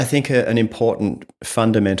I think an important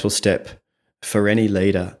fundamental step for any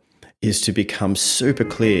leader is to become super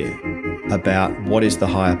clear about what is the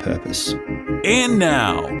higher purpose. And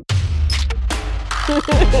now,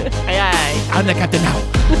 I'm the captain now.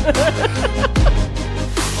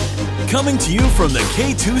 coming to you from the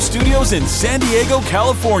K2 studios in San Diego,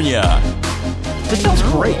 California. This sounds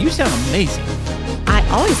great. You sound amazing. I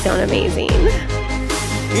always sound amazing.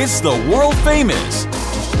 It's the world famous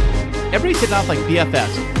Everybody's hitting off like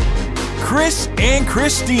BFFs. Kris and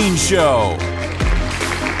Kristine Show.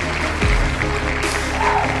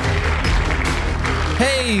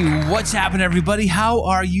 Hey, what's happening, everybody? How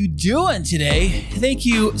are you doing today? Thank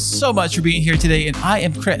you so much for being here today, and I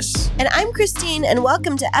am Kris. And I'm Kristine, and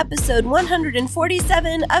welcome to episode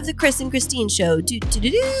 147 of the Kris and Kristine Show.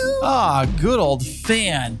 Good old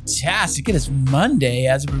fantastic. It is Monday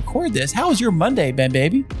as we record this. How was your Monday, Ben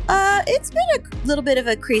Baby? It's been a little bit of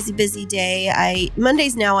a crazy busy day.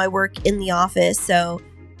 Mondays now I work in the office, so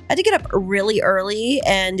I had to get up really early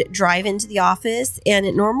and drive into the office, and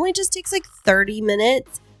it normally just takes like 30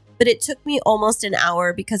 minutes, but it took me almost an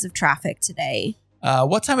hour because of traffic today.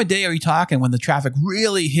 What time of day are you talking when the traffic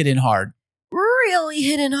really hit in hard? Really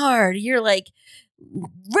hitting hard. You're like,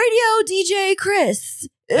 radio DJ Kris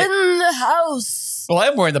in the house. Well,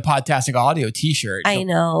 I'm wearing the Podtastic Audio t-shirt. I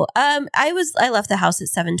know. I left the house at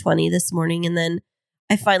 7:20 this morning, and then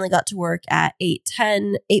I finally got to work at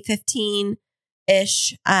 8:10,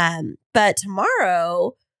 8:15-ish. But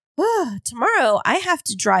tomorrow I have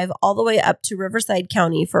to drive all the way up to Riverside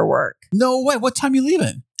County for work. No way. What time are you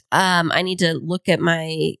leaving? I need to look at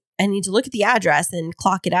the address and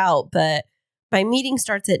clock it out, but my meeting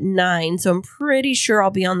starts at 9, so I'm pretty sure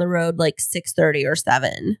I'll be on the road like 6:30 or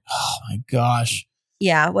 7. Oh my gosh.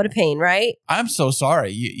 Yeah, what a pain, right? I'm so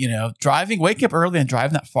sorry. You know, waking up early and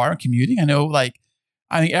driving that far and commuting.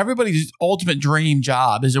 I mean, everybody's ultimate dream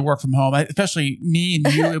job is to work from home, especially me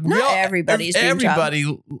and you. Not everybody's dream job.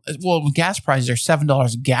 Well, when gas prices are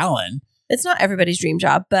 $7 a gallon. It's not everybody's dream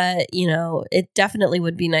job, but, it definitely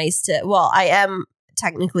would be nice to. Well, I am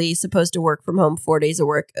technically supposed to work from home 4 days a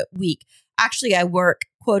week. Actually, I work,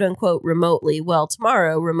 quote unquote, remotely. Well,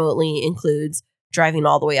 tomorrow remotely includes driving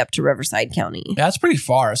all the way up to Riverside County. Yeah, that's pretty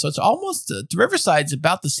far. So it's almost, Riverside's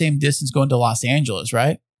about the same distance going to Los Angeles,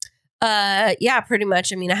 right? Yeah, pretty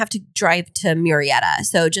much. I mean, I have to drive to Murrieta,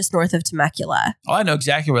 so just north of Temecula. Oh, I know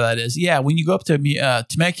exactly where that is. Yeah, when you go up to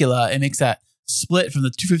Temecula, it makes that split from the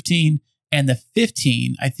 215 and the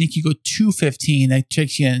 15. I think you go 215. That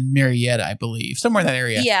takes you in Murrieta, I believe, somewhere in that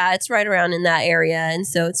area. Yeah, it's right around in that area, and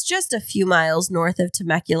so it's just a few miles north of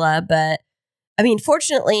Temecula. But I mean,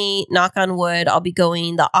 fortunately, knock on wood, I'll be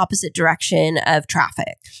going the opposite direction of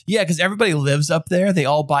traffic. Yeah, because everybody lives up there. They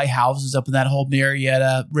all buy houses up in that whole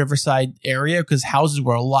Murrieta, Riverside area because houses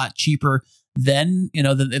were a lot cheaper than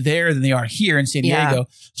they are here in San Diego. Yeah.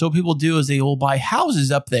 So what people do is they will buy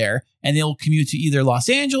houses up there and they'll commute to either Los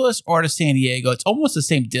Angeles or to San Diego. It's almost the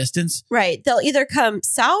same distance. Right. They'll either come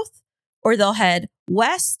south or they'll head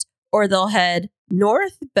west or they'll head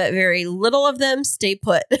north, but very little of them stay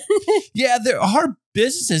put. Yeah, there are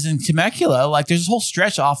businesses in Temecula. Like there's this whole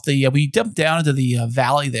stretch off the, when you dump down into the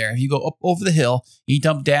valley there, if you go up over the hill, you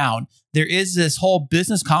dump down, there is this whole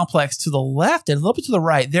business complex to the left and a little bit to the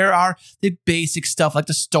right. There are the basic stuff like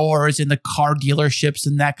the stores and the car dealerships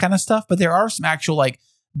and that kind of stuff. But there are some actual like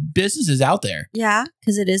businesses out there. Yeah,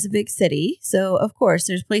 because it is a big city. So, of course,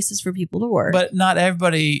 there's places for people to work. But not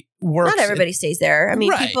everybody works. Not everybody stays there. I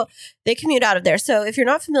mean, Right. People, they commute out of there. So if you're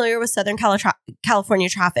not familiar with Southern California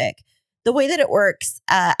traffic, the way that it works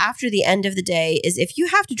after the end of the day is if you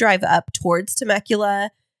have to drive up towards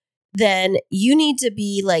Temecula, then you need to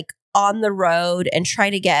be like on the road and try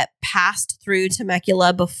to get passed through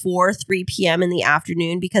Temecula before 3 p.m. in the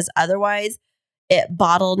afternoon, because otherwise it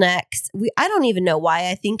bottlenecks. I don't even know why.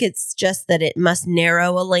 I think it's just that it must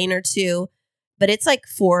narrow a lane or two, but it's like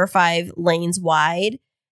 4 or 5 lanes wide.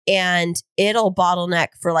 And it'll bottleneck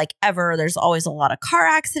for like ever. There's always a lot of car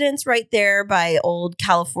accidents right there by Old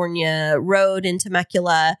California Road in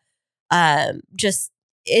Temecula.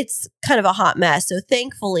 It's kind of a hot mess. So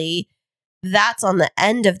thankfully, that's on the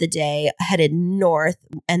end of the day headed north.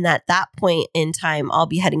 And at that point in time, I'll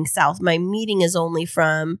be heading south. My meeting is only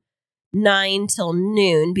from 9 till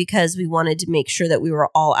noon because we wanted to make sure that we were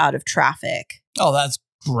all out of traffic. Oh, that's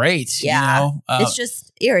great. Yeah. It's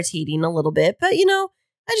just irritating a little bit, but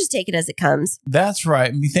I just take it as it comes. That's right.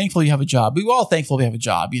 I mean, thankfully you have a job. We're all thankful we have a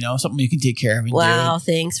job, something you can take care of and Wow, do.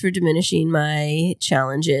 Thanks for diminishing my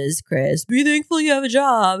challenges, Kris. Be thankful you have a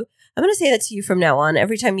job. I'm going to say that to you from now on.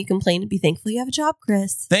 Every time you complain, be thankful you have a job,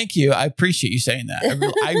 Kris. Thank you. I appreciate you saying that.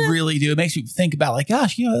 I really do. It makes me think about like,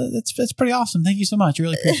 gosh, that's pretty awesome. Thank you so much. I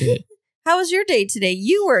really appreciate it. How was your day today?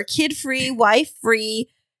 You were kid-free, wife-free,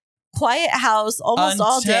 quiet house almost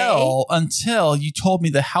all day. Until you told me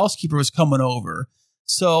the housekeeper was coming over.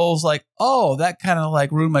 So I was like, oh, that kind of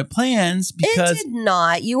like ruined my plans because it did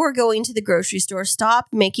not. You were going to the grocery store. Stop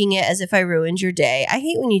making it as if I ruined your day. I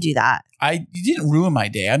hate when you do that. You didn't ruin my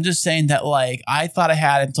day. I'm just saying that like I thought I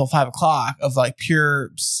had until 5 o'clock of like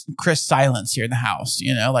pure Kris silence here in the house,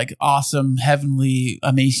 like awesome, heavenly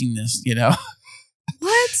amazingness,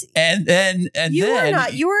 What? And then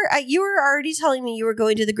you were already telling me you were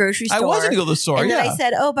going to the grocery store. I was going to go to the store. And then I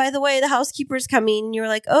said, oh, by the way, the housekeeper's coming. And you were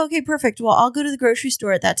like, oh, okay, perfect. Well, I'll go to the grocery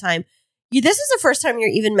store at that time. This is the first time you're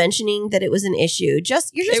even mentioning that it was an issue. You're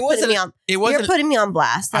just putting me on. You're putting me on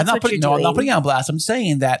blast. That's what you're doing. I'm not putting you on blast. I'm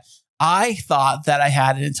saying that I thought that I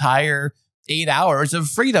had an entire 8 hours of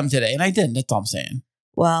freedom today, and I didn't. That's all I'm saying.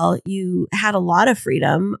 Well, you had a lot of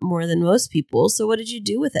freedom, more than most people. So what did you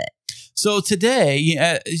do with it? So today,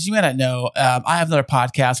 as you may not know, I have another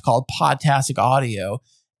podcast called Podtastic Audio.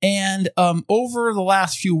 And over the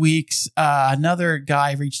last few weeks, another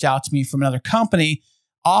guy reached out to me from another company,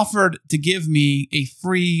 offered to give me a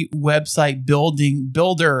free website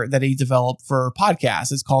builder that he developed for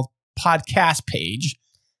podcasts. It's called Podcast Page.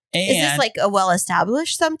 And is this like a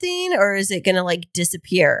well-established something, or is it going to like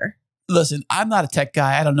disappear? Listen, I'm not a tech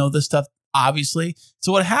guy. I don't know this stuff, obviously.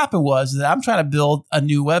 So what happened was that I'm trying to build a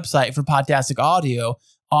new website for Podtastic Audio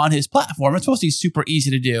on his platform. It's supposed to be super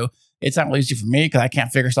easy to do. It's not really easy for me because I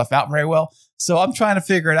can't figure stuff out very well. So I'm trying to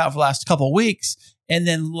figure it out for the last couple of weeks. And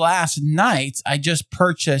then last night, I just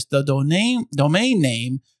purchased the domain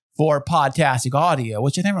name for Podtastic Audio,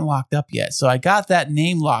 which I haven't locked up yet. So I got that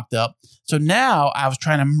name locked up. So now I was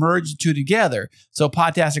trying to merge the two together. So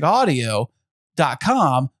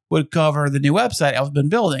podtasticaudio.com would cover the new website I've been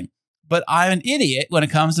building. But I'm an idiot when it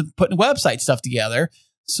comes to putting website stuff together.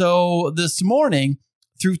 So this morning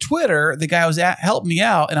through Twitter, the guy was helping me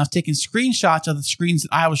out, and I was taking screenshots of the screens that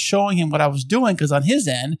I was showing him what I was doing because on his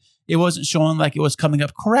end, it wasn't showing like it was coming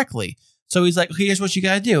up correctly. So he's like, okay, here's what you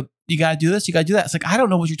got to do. You got to do this. You got to do that. It's like, I don't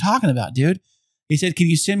know what you're talking about, dude. He said, can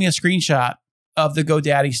you send me a screenshot of the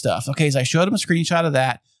GoDaddy stuff? Okay, so I showed him a screenshot of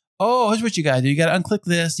that. Oh, here's what you got to do. You got to unclick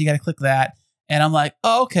this. You got to click that. And I'm like,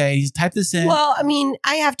 oh, okay. He's typed this in. Well, I mean,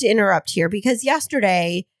 I have to interrupt here because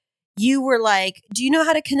yesterday you were like, do you know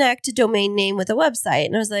how to connect a domain name with a website?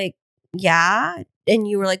 And I was like, yeah. And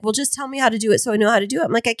you were like, well, just tell me how to do it so I know how to do it.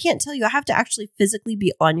 I'm like, I can't tell you. I have to actually physically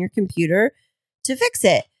be on your computer to fix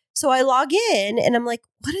it. So I log in and I'm like,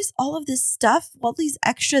 what is all of this stuff? All these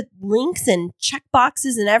extra links and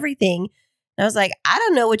checkboxes and everything. And I was like, I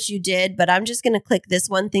don't know what you did, but I'm just going to click this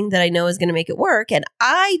one thing that I know is going to make it work. And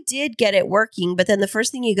I did get it working. But then the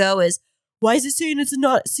first thing you go is, why is it saying it's a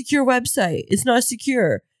not secure website? It's not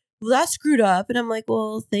secure. Well, that's screwed up. And I'm like,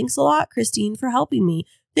 well, thanks a lot, Kristine, for helping me.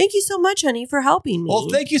 Thank you so much, honey, for helping me. Well,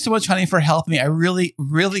 thank you so much, honey, for helping me. I really,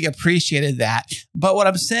 really appreciated that. But what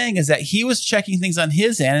I'm saying is that he was checking things on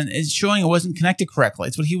his end and it's showing it wasn't connected correctly.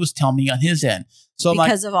 It's what he was telling me on his end. So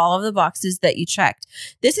because of all of the boxes that you checked.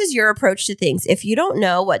 This is your approach to things. If you don't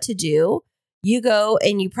know what to do, you go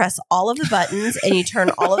and you press all of the buttons and you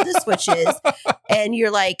turn all of the switches. And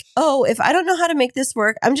you're like, oh, if I don't know how to make this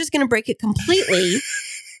work, I'm just going to break it completely.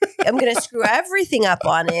 I'm going to screw everything up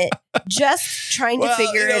on it, just trying to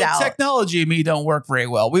figure it out. Technology and me don't work very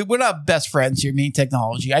well. We're not best friends here, me and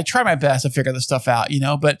technology. I try my best to figure this stuff out,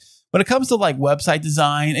 but when it comes to like website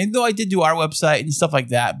design, and though I did do our website and stuff like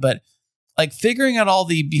that, but like figuring out all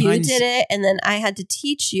the behind. You did it, and then I had to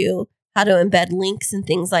teach you how to embed links and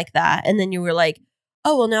things like that. And then you were like,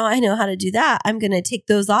 oh, well, now I know how to do that. I'm going to take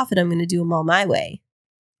those off and I'm going to do them all my way.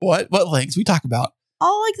 What links we talk about?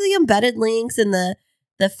 All like the embedded links and the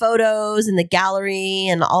photos and the gallery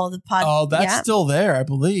and all of the pod. Oh, that's still there, I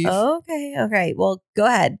believe. Okay. Well, go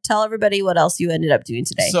ahead. Tell everybody what else you ended up doing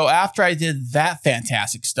today. So after I did that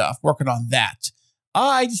fantastic stuff, working on that,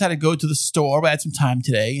 I just had to go to the store. But I had some time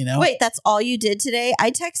today, Wait, that's all you did today?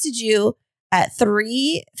 I texted you at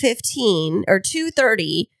 3:15 or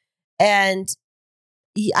 2:30 and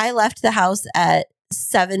I left the house at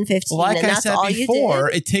 7:15. Like and I that's said all before,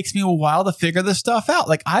 it takes me a while to figure this stuff out.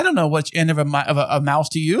 Like, I don't know which end of a mouse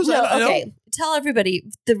to use. No, I okay. Tell everybody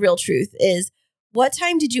the real truth is, what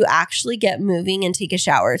time did you actually get moving and take a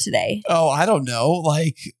shower today? Oh, I don't know.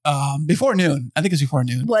 Like, before noon. I think it's before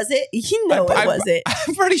noon. Was it? It wasn't.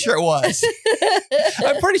 I'm pretty sure it was.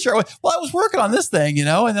 I'm pretty sure it was. Well, I was working on this thing, and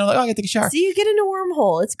then I'm like, oh, I got to take a shower. So you get into a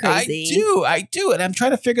wormhole. It's crazy. I do. And I'm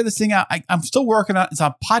trying to figure this thing out. I'm still working on it. It's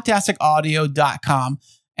on podtasticaudio.com.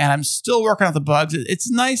 and I'm still working out the bugs. It's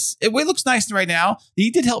nice. It looks nice right now. He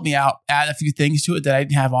did help me out, add a few things to it that I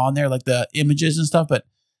didn't have on there, like the images and stuff. But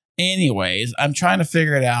anyways, I'm trying to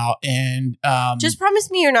figure it out. And just promise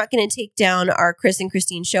me you're not going to take down our Kris and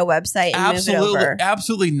Kristine show website and move it over.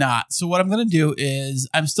 Absolutely not. So what I'm going to do is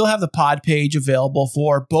I still have the pod page available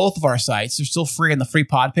for both of our sites. They're still free on the free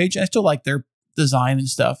pod page. And I still like their design and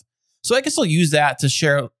stuff. So I can still use that to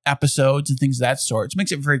share episodes and things of that sort. It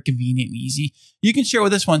makes it very convenient and easy. You can share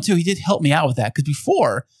with this one too. He did help me out with that because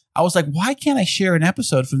before I was like, why can't I share an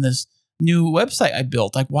episode from this new website I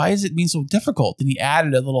built? Like, why is it being so difficult? And he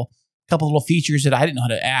added a couple little features that I didn't know how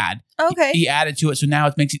to add. Okay. He added to it. So now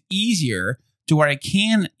it makes it easier to where I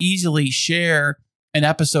can easily share an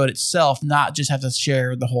episode itself, not just have to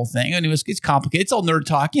share the whole thing. And it's complicated. It's all nerd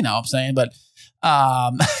talk, you know what I'm saying? But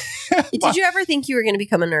did you ever think you were going to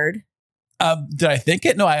become a nerd? Did I think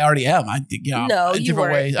it? No, I already am. I think, no, you different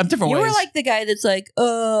weren't. ways. I'm different ways. You were like the guy that's like,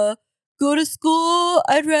 go to school.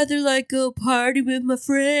 I'd rather like go party with my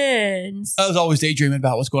friends. I was always daydreaming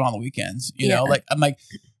about what's going on the weekends. You know, like I'm like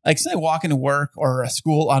say walking to work or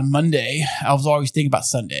school on Monday, I was always thinking about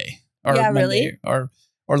Sunday or Monday really? or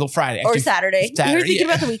little Friday or Saturday. You were thinking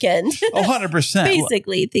about the weekend. 100%.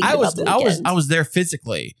 Basically, thinking about the weekend. I was there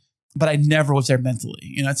physically, but I never was there mentally.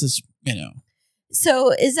 You know, it's just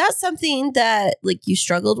So is that something that like you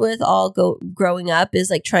struggled with growing up, is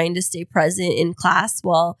like trying to stay present in class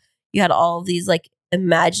while you had all of these like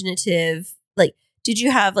imaginative, like, did you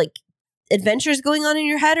have like adventures going on in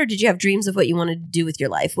your head, or did you have dreams of what you wanted to do with your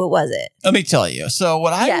life? What was it? Let me tell you. So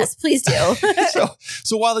yes, please do.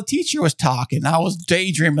 so while the teacher was talking, I was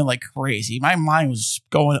daydreaming like crazy. My mind was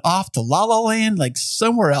going off to La La Land, like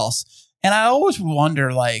somewhere else. And I always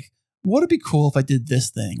wonder, like, would it be cool if I did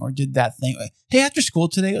this thing or did that thing? Like, hey, after school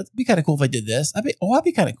today, it'd be kind of cool if I did this. That'd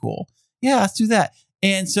be kind of cool. Yeah, let's do that.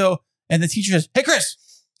 And the teacher says, hey, Kris.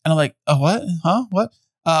 And I'm like, oh, what? Huh? What?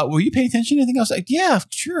 Were you paying attention to anything else? Like, yeah,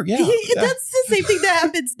 sure. Yeah. That's the same thing that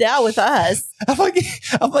happens now with us. I'm like,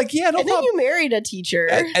 yeah, no and problem. Then you married a teacher.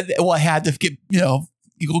 Well, I had to get, you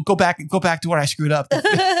go back to where I screwed up.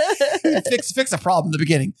 fix a problem in the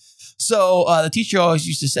beginning. So the teacher always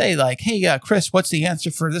used to say, like, hey, Kris, what's the answer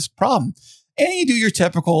for this problem? And you do your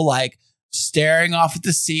typical, like, staring off at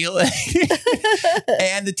the ceiling.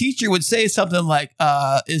 And the teacher would say something like,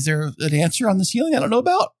 is there an answer on the ceiling I don't know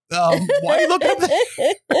about? Why are you looking up there?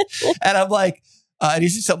 And I'm like, and he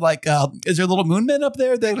said something like, is there a little moon man up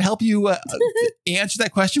there that will help you answer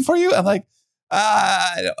that question for you? I'm like,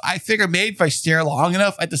 I figure maybe if I stare long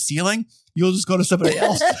enough at the ceiling, you'll just go to somebody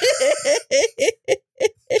else.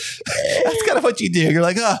 That's kind of what you do. You're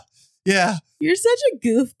like, oh, yeah. You're such a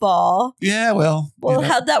goofball. Yeah, well.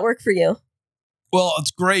 How'd that work for you? Well,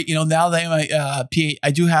 it's great. Now that I'm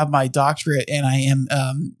I do have my doctorate and I am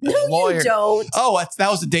a lawyer. You don't. Oh,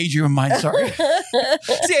 that was a daydream of mine. Sorry.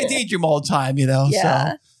 See, I daydream all the time,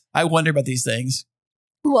 Yeah. So I wonder about these things.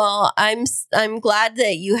 Well, I'm glad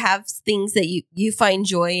that you have things that you find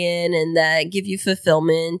joy in and that give you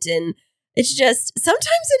fulfillment. And it's just,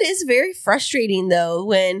 sometimes it is very frustrating though,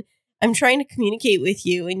 when I'm trying to communicate with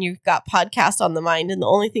you and you've got podcast on the mind and the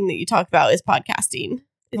only thing that you talk about is podcasting.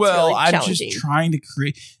 It's really I'm just trying to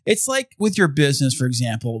create. It's like with your business, for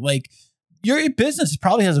example, like your business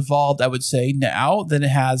probably has evolved, I would say, now than it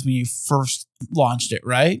has when you first launched it,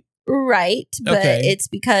 right? Right. But it's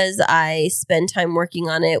because I spend time working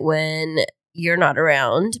on it when you're not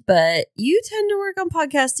around. But you tend to work on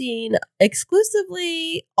podcasting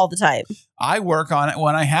exclusively all the time. I work on it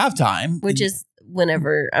when I have time. Which is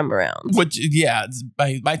whenever I'm around.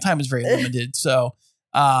 My time is very limited. So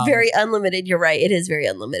very unlimited. You're right. It is very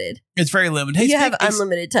unlimited. It's very limited. Hey, you have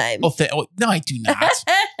unlimited time. No, I do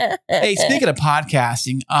not. Hey, speaking of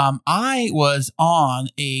podcasting, I was on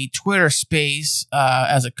a Twitter space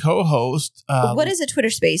as a co-host. What is a Twitter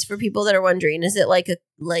space for people that are wondering? Is it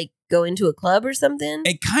like go into a club or something?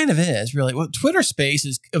 It kind of is, really. Well, Twitter space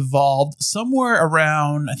has evolved somewhere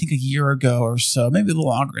around, I think, a year ago or so, maybe a little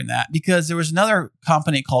longer than that, because there was another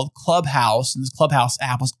company called Clubhouse, and this Clubhouse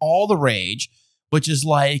app was all the rage. Which is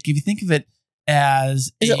like, if you think of it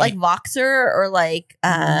as... Is it like Voxer or like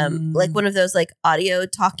one of those like audio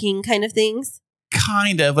talking kind of things?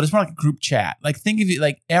 Kind of, but it's more like a group chat. Like think of it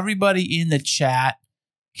like everybody in the chat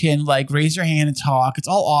can like raise their hand and talk. It's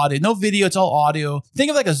all audio. No video, it's all audio. Think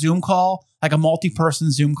of like a Zoom call, like a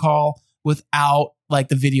multi-person Zoom call without like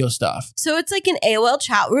the video stuff. So it's like an AOL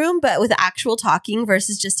chat room, but with actual talking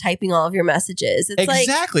versus just typing all of your messages. It's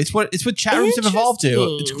exactly. It's what chat rooms have evolved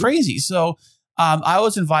to. It's crazy. So... I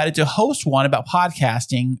was invited to host one about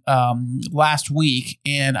podcasting last week,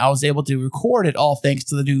 and I was able to record it all thanks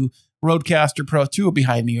to the new Rodecaster Pro 2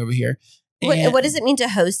 behind me over here. What does it mean to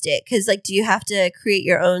host it? Because like, do you have to create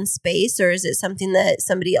your own space, or is it something that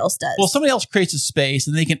somebody else does? Well, somebody else creates a space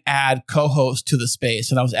and they can add co-host to the space.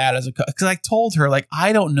 And I was added as a because I told her like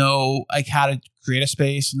I don't know like how to create a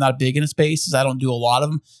space. I'm not big into spaces. I don't do a lot of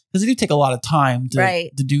them because they do take a lot of time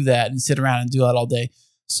to do that and sit around and do that all day.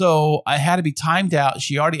 So I had to be timed out.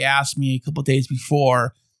 She already asked me a couple of days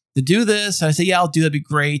before to do this. And I said, yeah, I'll do that'd be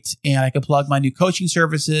great. And I could plug my new coaching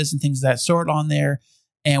services and things of that sort on there.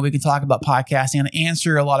 And we can talk about podcasting and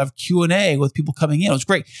answer a lot of Q&A with people coming in. It was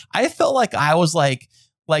great. I felt like I was like,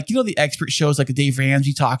 you know, the expert shows like the Dave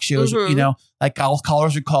Ramsey talk shows, you know, like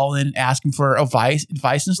callers would call in and ask him for advice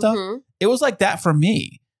and stuff. It was like that for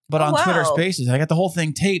me, but on Twitter Spaces. I got the whole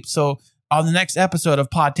thing taped. So on the next episode of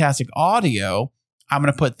Podcastic Audio, I'm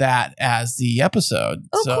going to put that as the episode.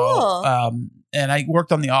 Cool. And I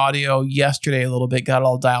worked on the audio yesterday a little bit, got it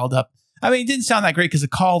all dialed up. I mean, it didn't sound that great because the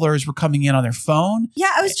callers were coming in on their phone.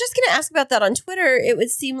 Yeah, I was just going to ask about that on Twitter. It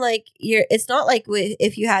would seem like it's not like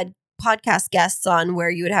if you had podcast guests on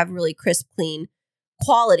where you would have really crisp, clean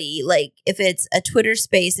quality. Like if it's a Twitter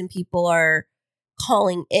space and people are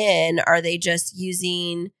calling in, are they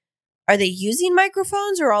using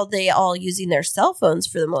microphones, or are they all using their cell phones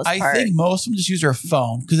for the most part? I think most of them just use their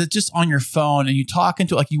phone because it's just on your phone and you talk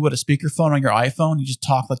into it like you would a speakerphone on your iPhone. You just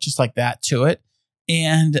talk just like that to it.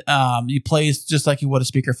 And you play just like you would a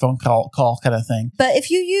speakerphone call kind of thing. But if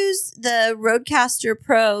you use the Rodecaster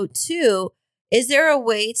Pro 2, is there a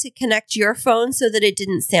way to connect your phone so that it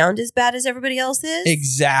didn't sound as bad as everybody else's?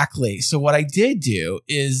 Exactly. So what I did do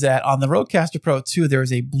is that on the Rodecaster Pro 2, there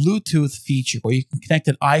is a Bluetooth feature where you can connect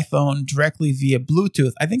an iPhone directly via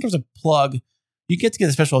Bluetooth. I think there's a plug. You get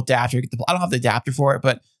a special adapter. I don't have the adapter for it,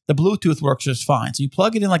 but the Bluetooth works just fine. So you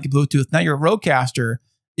plug it in like a Bluetooth. Now your Rodecaster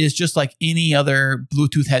is just like any other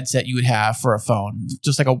Bluetooth headset you would have for a phone,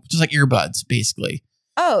 just like earbuds, basically.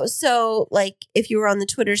 Oh, so like if you were on the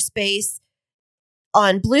Twitter space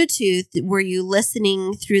on Bluetooth, were you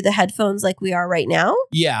listening through the headphones like we are right now?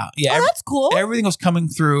 Yeah. Oh, that's cool. Everything was coming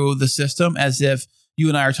through the system as if you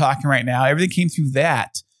and I are talking right now. Everything came through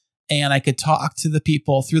that, and I could talk to the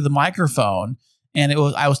people through the microphone. And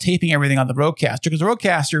I was taping everything on the Rodecaster because the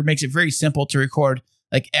Rodecaster makes it very simple to record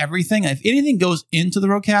like everything. If anything goes into the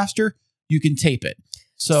Rodecaster, you can tape it.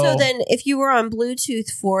 So then if you were on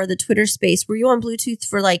Bluetooth for the Twitter space, were you on Bluetooth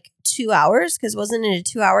for like 2 hours? Because wasn't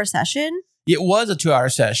it a 2-hour session? It was a 2-hour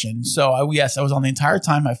session. So I was on the entire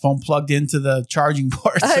time. My phone plugged into the charging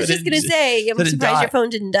port. I was just going to say, I'm surprised your phone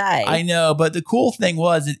didn't die. I know. But the cool thing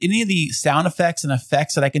was that any of the sound effects and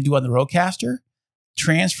effects that I can do on the Rodecaster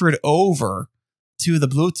transferred over to the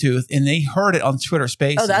Bluetooth, and they heard it on Twitter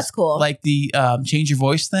Spaces. Oh, that's cool. Like the change your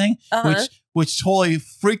voice thing, which totally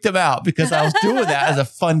freaked them out because I was doing that as a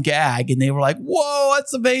fun gag, and they were like, "Whoa,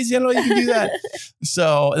 that's amazing! I didn't know you can do that."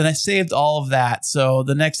 So, and I saved all of that. So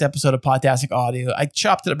the next episode of Podcastic Audio, I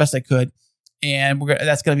chopped it the best I could, and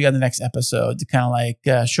that's going to be on the next episode to kind of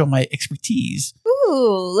like show my expertise.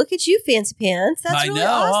 Ooh, look at you, fancy pants! That's really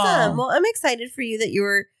awesome. Well, I'm excited for you that you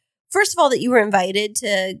were. First of all, that you were invited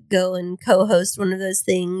to go and co-host one of those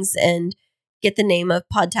things and get the name of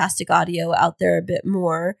Podcastic Audio out there a bit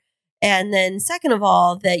more. And then second of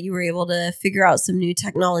all, that you were able to figure out some new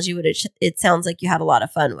technology, which it sounds like you had a lot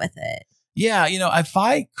of fun with it. Yeah, if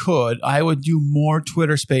I could, I would do more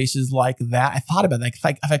Twitter spaces like that. I thought about that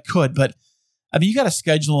if I could, but I mean, you got to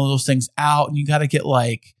schedule those things out, and you got to get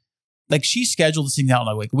like she scheduled this thing out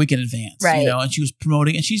like a week in advance, right? And she was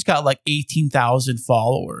promoting, and she's got like 18,000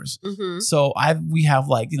 followers. So we have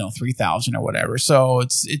like 3,000 or whatever. So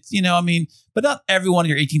it's I mean, but not everyone of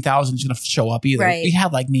your 18,000 is going to show up either. Right. We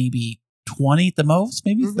had like maybe 20 at the most,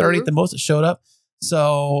 maybe 30 at the most that showed up.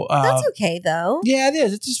 So that's okay though. Yeah, it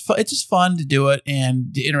is. It's just fun to do it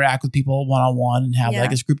and to interact with people one-on-one and have like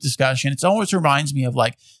this group discussion. It always reminds me of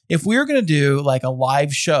like if we were going to do like a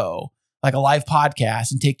live show, like a live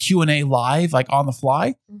podcast, and take Q&A live, like on the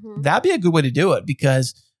fly, that'd be a good way to do it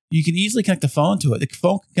because you can easily connect the phone to it. The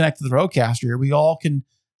phone can connect to the Rodecaster. We all can.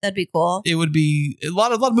 That'd be cool. It would be a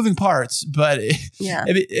lot of moving parts, but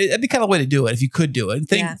it'd be kind of a way to do it if you could do it.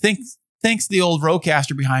 And thanks to the old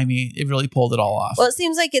Rodecaster behind me, it really pulled it all off. Well, it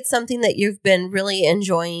seems like it's something that you've been really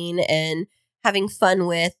enjoying and having fun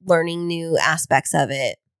with, learning new aspects of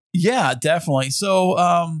it. Yeah, definitely. So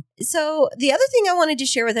the other thing I wanted to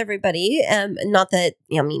share with everybody, not that,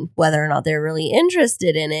 whether or not they're really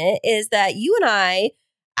interested in it, is that you and I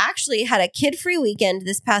actually had a kid-free weekend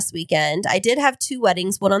this past weekend. I did have 2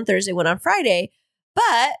 weddings, one on Thursday, one on Friday,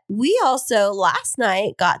 but we also last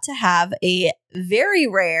night got to have a very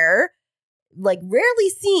rare, like rarely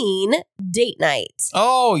seen date night.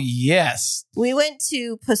 Oh, yes. We went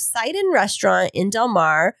to Poseidon Restaurant in Del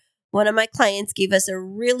Mar, one of my clients gave us a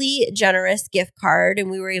really generous gift card and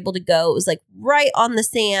we were able to go. It was like right on the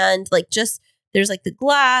sand, like just there's like the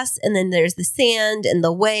glass and then there's the sand and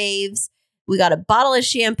the waves. We got a bottle of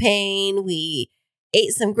champagne. We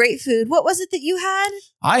ate some great food. What was it that you had?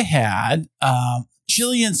 I had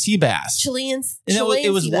Chilean sea bass. Chilean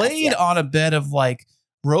it was sea bass, laid on a bed of like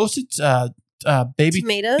roasted baby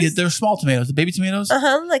tomatoes. Yeah, they're small tomatoes, the baby tomatoes.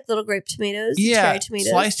 Like little grape tomatoes. Yeah, cherry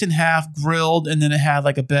tomatoes. Sliced in half, grilled, and then it had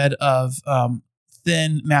like a bed of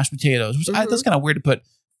thin mashed potatoes. Which that's kind of weird to put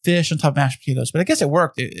fish on top of mashed potatoes, but I guess it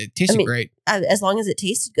worked. It tasted great as long as it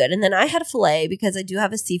tasted good. And then I had a filet because I do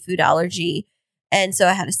have a seafood allergy, and so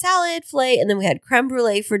I had a salad, filet, and then we had creme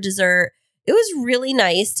brulee for dessert. It was really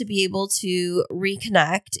nice to be able to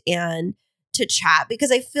reconnect and to chat,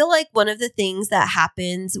 because I feel like one of the things that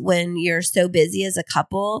happens when you're so busy as a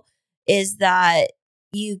couple is that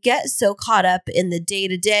you get so caught up in the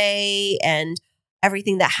day-to-day and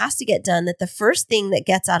everything that has to get done that the first thing that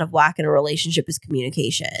gets out of whack in a relationship is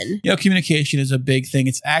communication. Communication is a big thing.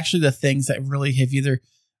 It's actually the things that really have either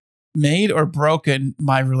made or broken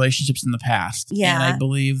my relationships in the past. Yeah. And I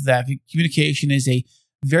believe that communication is a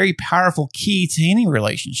very powerful key to any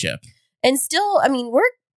relationship. And still, we're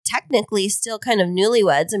technically still kind of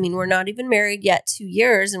newlyweds. We're not even married yet 2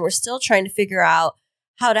 years, and we're still trying to figure out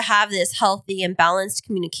how to have this healthy and balanced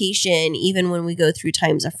communication, even when we go through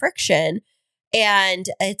times of friction. And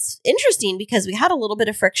it's interesting because we had a little bit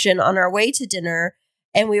of friction on our way to dinner,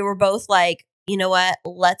 and we were both like, you know what,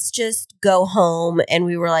 let's just go home. And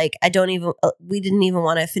we were like, we didn't even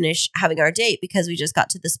want to finish having our date because we just got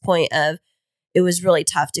to this point of it was really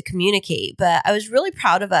tough to communicate. But I was really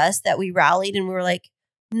proud of us that we rallied and we were like,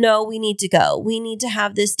 no, we need to go. We need to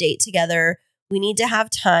have this date together. We need to have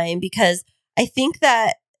time, because I think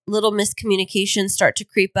that little miscommunications start to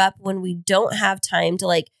creep up when we don't have time to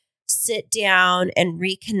like sit down and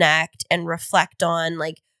reconnect and reflect on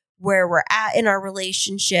like where we're at in our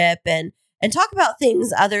relationship and talk about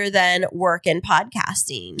things other than work and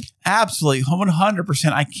podcasting. Absolutely.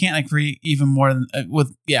 100%. I can't agree even more than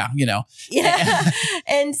Yeah.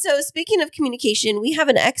 And so speaking of communication, we have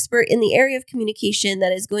an expert in the area of communication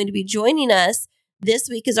that is going to be joining us this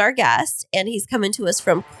week as our guest, and he's coming to us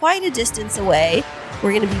from quite a distance away.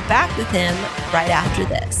 We're going to be back with him right after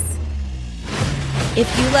this. If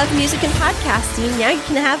you love music and podcasting, now you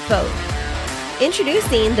can have both.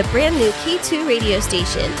 Introducing the brand new K2 radio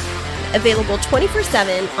station, available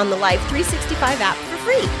 24/7 on the Live 365 app for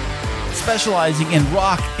free. Specializing in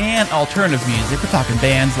rock and alternative music, we're talking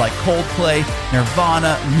bands like Coldplay,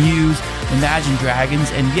 Nirvana, Muse, Imagine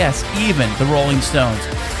Dragons, and yes, even the Rolling Stones.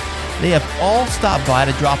 They have all stopped by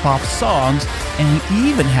to drop off songs, and we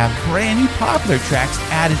even have brand new popular tracks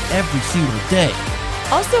added every single day.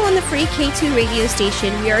 Also on the free K2 radio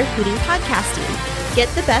station, we are including podcasting. Get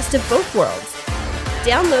the best of both worlds.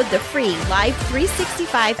 Download the free Live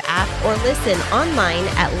 365 app or listen online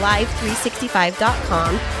at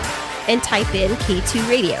live365.com and type in K2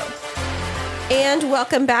 Radio. And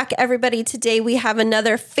welcome back, everybody. Today we have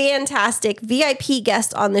another fantastic VIP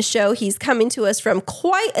guest on the show. He's coming to us from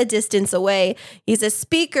quite a distance away. He's a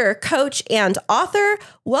speaker, coach, and author.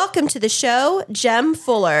 Welcome to the show, Jem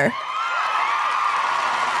Fuller.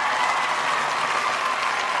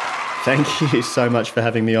 Thank you so much for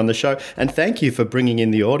having me on the show. And thank you for bringing in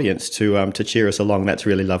the audience to cheer us along. That's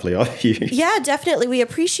really lovely of you. Yeah, definitely. We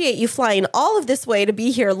appreciate you flying all of this way to be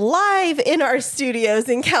here live in our studios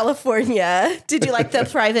in California. Did you like the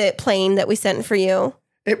private plane that we sent for you?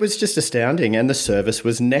 It was just astounding. And the service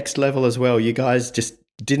was next level as well. You guys just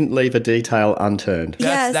didn't leave a detail unturned.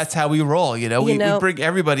 That's how we roll, We bring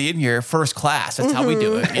everybody in here first class. That's how we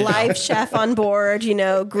do it. Live chef on board,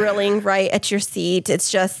 grilling right at your seat.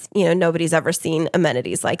 It's just, nobody's ever seen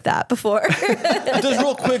amenities like that before. Just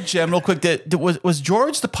real quick, Jem, was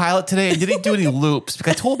George the pilot today? And did he do any loops?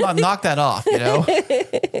 Because I told him I'd knock that off,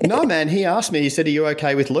 No, man. He asked me, he said, are you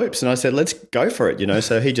okay with loops? And I said, let's go for it,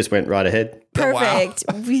 So he just went right ahead. Perfect.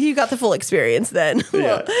 Wow. You got the full experience then.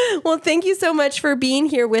 Yeah. Well, thank you so much for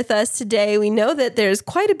being here with us today. We know that there's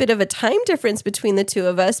quite a bit of a time difference between the two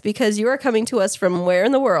of us because you are coming to us from where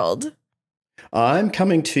in the world? I'm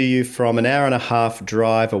coming to you from an hour and a half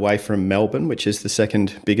drive away from Melbourne, which is the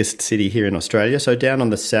second biggest city here in Australia. So down on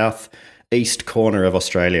the southeast corner of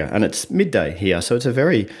Australia. And it's midday here. So it's a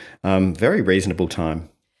very, very reasonable time.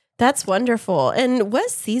 That's wonderful. And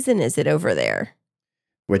what season is it over there?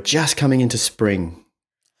 We're just coming into spring.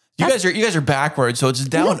 You guys are backwards, so it's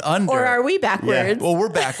down under. Or are we backwards? Yeah. Well, we're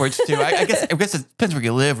backwards too. I guess it depends where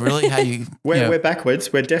you live, really. How you We're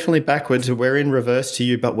backwards. We're definitely backwards. We're in reverse to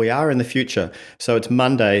you, but we are in the future. So it's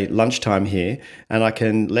Monday lunchtime here, and I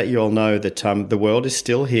can let you all know that the world is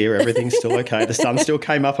still here. Everything's still okay. The sun still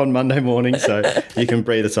came up on Monday morning, so you can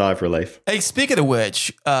breathe a sigh of relief. Hey, speaking of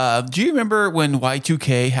which, do you remember when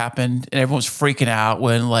Y2K happened and everyone was freaking out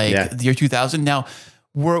when the year 2000? Now,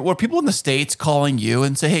 were people in the States calling you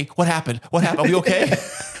and say, "Hey, what happened? What happened? Are we okay?"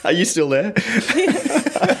 Are you still there?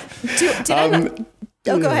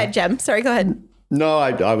 Go ahead, Jem. Sorry, go ahead. No,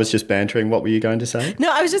 I was just bantering. What were you going to say?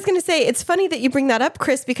 No, I was just going to say, it's funny that you bring that up,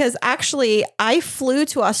 Kris, because actually I flew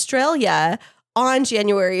to Australia on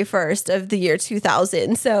January 1st of the year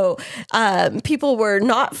 2000. So people were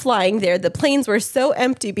not flying there. The planes were so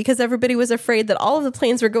empty because everybody was afraid that all of the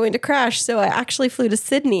planes were going to crash. So I actually flew to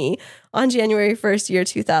Sydney on January 1st, year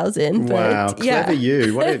 2000. But, wow, clever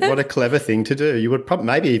you. What a clever thing to do. You would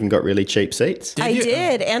maybe even got really cheap seats. I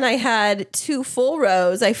did. And I had 2 full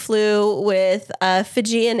rows. I flew with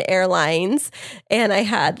Fijian Airlines and I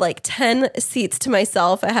had 10 seats to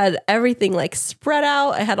myself. I had everything spread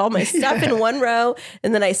out. I had all my stuff in one row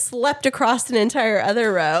and then I slept across an entire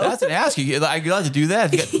other row. That's an ask. You allowed to do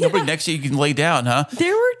that. If you got nobody next to you, you can lay down, huh?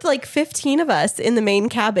 There were 15 of us in the main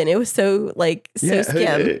cabin. It was so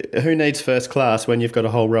skim. Who needs first class when you've got a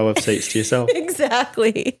whole row of seats to yourself?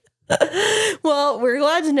 Exactly. Well, we're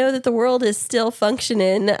glad to know that the world is still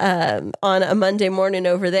functioning on a Monday morning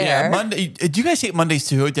over there. Yeah, Monday. Do you guys hate Mondays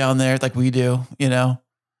too down there like we do,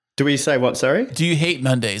 Do we say what, sorry? Do you hate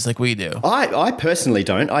Mondays like we do? I personally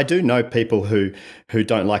don't. I do know people who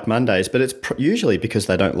don't like Mondays, but it's usually because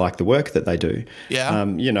they don't like the work that they do. Yeah.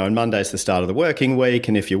 And Monday's the start of the working week,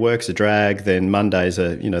 and if your work's a drag, then Mondays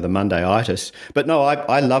are, the Monday-itis. But no,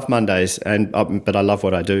 I love Mondays, but I love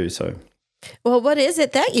what I do, so. Well, what is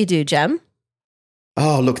it that you do, Jem?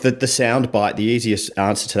 Oh, look, the sound bite, the easiest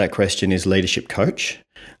answer to that question is leadership coach.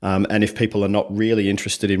 And if people are not really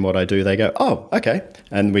interested in what I do, they go, oh, okay.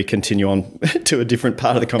 And we continue on to a different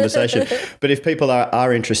part of the conversation. But if people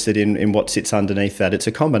are interested in what sits underneath that, it's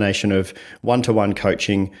a combination of one-to-one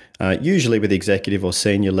coaching, usually with executive or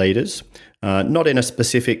senior leaders, not in a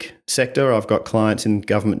specific sector. I've got clients in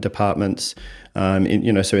government departments,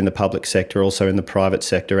 so in the public sector, also in the private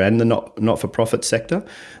sector and the not-for-profit sector.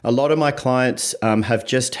 A lot of my clients have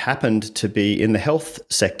just happened to be in the health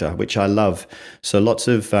sector, which I love. So lots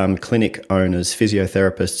of clinic owners,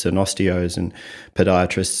 physiotherapists and osteos and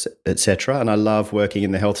podiatrists, etc. And I love working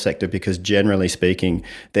in the health sector because generally speaking,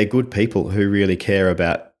 they're good people who really care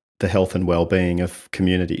about the health and well-being of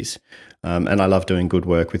communities. And I love doing good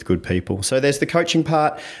work with good people. So there's the coaching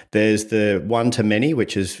part. There's the one-to-many,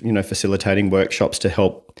 which is, facilitating workshops to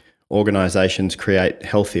help organisations create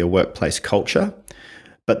healthier workplace culture.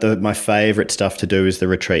 But my favourite stuff to do is the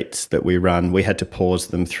retreats that we run. We had to pause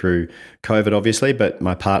them through COVID, obviously, but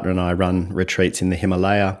my partner and I run retreats in the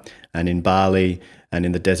Himalaya and in Bali and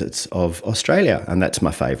in the deserts of Australia. And that's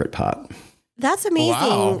my favourite part. That's amazing.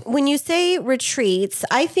 Wow. When you say retreats,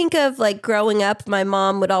 I think of growing up, my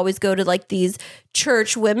mom would always go to these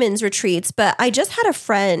church women's retreats. But I just had a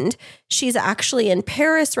friend, she's actually in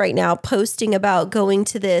Paris right now, posting about going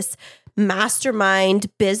to this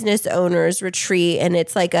mastermind business owners retreat. And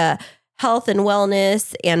it's a health and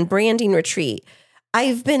wellness and branding retreat.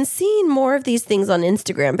 I've been seeing more of these things on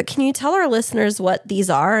Instagram, but can you tell our listeners what these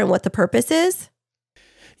are and what the purpose is?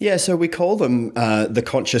 Yeah, so we call them the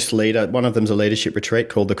Conscious Leader. One of them's a leadership retreat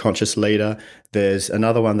called the Conscious Leader. There's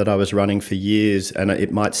another one that I was running for years, and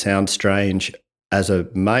it might sound strange as a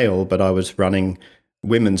male, but I was running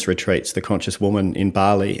women's retreats, the Conscious Woman in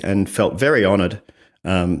Bali, and felt very honoured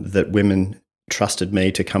that women trusted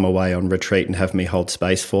me to come away on retreat and have me hold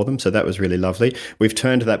space for them. So that was really lovely. We've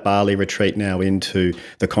turned that Bali retreat now into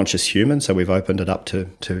the Conscious Human. So we've opened it up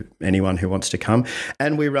to anyone who wants to come.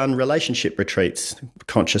 And we run relationship retreats,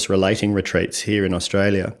 conscious relating retreats here in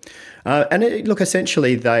Australia.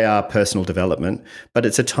 Essentially they are personal development, but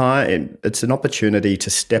it's an opportunity to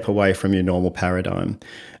step away from your normal paradigm.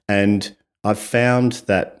 And I've found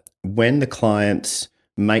that when the clients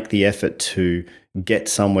make the effort to get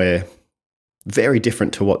somewhere very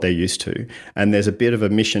different to what they're used to, and there's a bit of a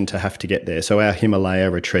mission to have to get there. So our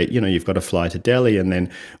Himalaya retreat, you've got to fly to Delhi, and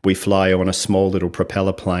then we fly you on a small little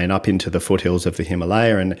propeller plane up into the foothills of the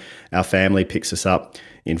Himalaya, and our family picks us up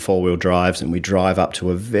in 4-wheel drives, and we drive up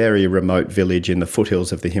to a very remote village in the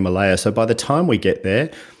foothills of the Himalaya. So by the time we get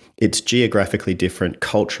there, it's geographically different,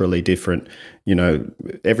 culturally different,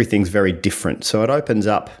 everything's very different. So it opens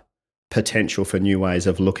up potential for new ways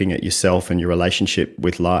of looking at yourself and your relationship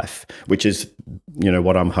with life, which is,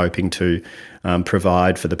 what I'm hoping to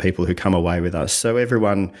provide for the people who come away with us. So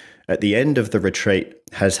everyone at the end of the retreat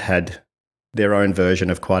has had their own version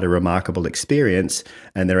of quite a remarkable experience,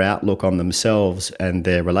 and their outlook on themselves and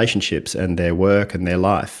their relationships and their work and their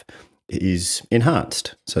life is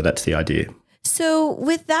enhanced. So that's the idea. So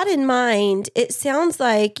with that in mind, it sounds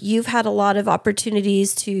like you've had a lot of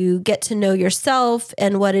opportunities to get to know yourself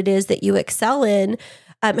and what it is that you excel in.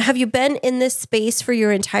 Have you been in this space for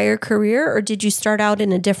your entire career, or did you start out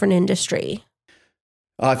in a different industry?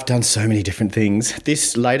 I've done so many different things.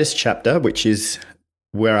 This latest chapter, which is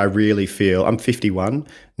where I really feel, I'm 51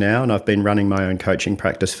 now, and I've been running my own coaching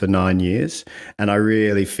practice for 9 years. And I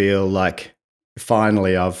really feel like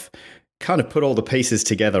finally I've kind of put all the pieces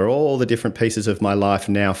together. All the different pieces of my life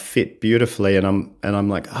now fit beautifully. And I'm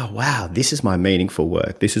like, oh, wow, this is my meaningful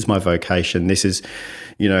work. This is my vocation. This is,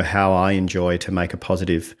 how I enjoy to make a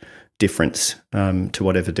positive difference to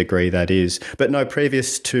whatever degree that is. But no,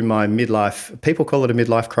 previous to my midlife, people call it a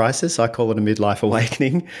midlife crisis. I call it a midlife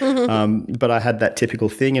awakening. But I had that typical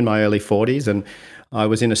thing in my early 40s, and I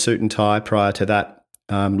was in a suit and tie prior to that.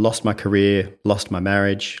 Lost my career, lost my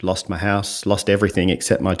marriage, lost my house, lost everything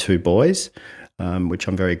except my 2 boys, which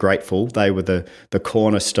I'm very grateful. They were the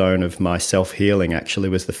cornerstone of my self-healing, actually,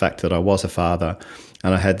 was the fact that I was a father,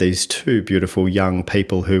 and I had these 2 beautiful young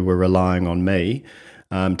people who were relying on me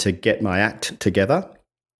to get my act together.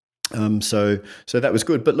 So that was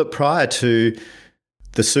good. But look, prior to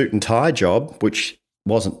the suit and tie job, which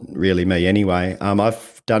wasn't really me anyway,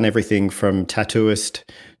 I've done everything from tattooist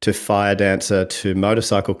to fire dancer to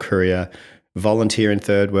motorcycle courier, volunteer in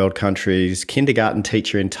third world countries, kindergarten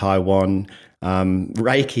teacher in Taiwan,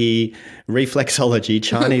 Reiki, reflexology,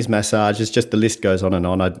 Chinese massages, just the list goes on and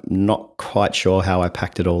on. I'm not quite sure how I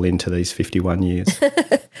packed it all into these 51 years.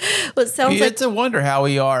 Well, it sounds like it's a wonder how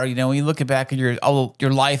we are, when you look back at your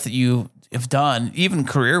life that you have done, even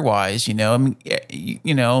career-wise,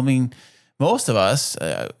 most of us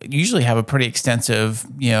usually have a pretty extensive,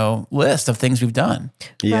 list of things we've done.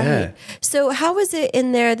 Yeah. Right. So how was it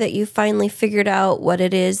in there that you finally figured out what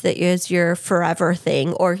it is that is your forever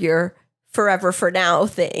thing, or your forever for now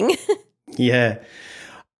thing? Yeah.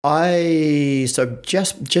 So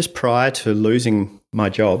just prior to losing my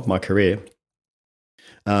job, my career,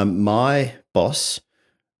 my boss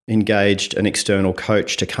engaged an external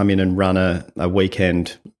coach to come in and run a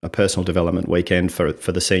weekend, a personal development weekend for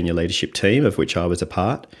the senior leadership team, of which I was a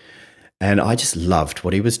part. And I just loved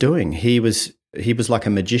what he was doing. He was like a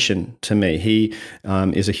magician to me. He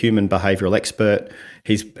is a human behavioral expert.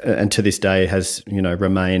 And to this day has,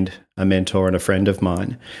 remained a mentor and a friend of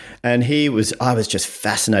mine. And I was just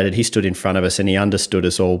fascinated. He stood in front of us and he understood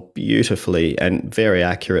us all beautifully and very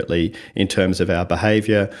accurately in terms of our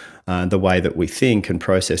behavior, the way that we think and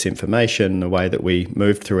process information, the way that we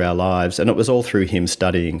move through our lives. And it was all through him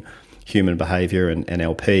studying human behavior and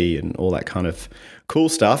NLP and all that kind of cool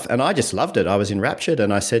stuff. And I just loved it. I was enraptured.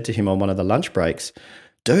 And I said to him on one of the lunch breaks,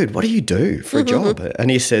 dude, what do you do for a job? And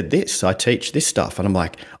he said, I teach this stuff. And I'm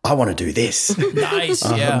like, I want to do this. Nice.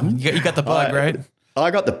 Yeah. You got the bug, right?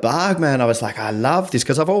 I got the bug, man. I was like, I love this,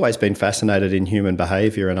 because I've always been fascinated in human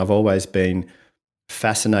behavior, and I've always been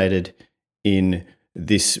fascinated in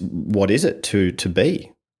this, what is it to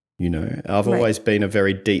be? I've always been a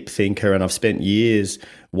very deep thinker, and I've spent years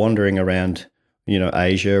wandering around,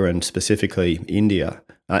 Asia and specifically India.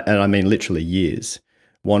 And I mean literally years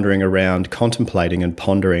wandering around, contemplating and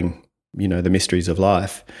pondering, the mysteries of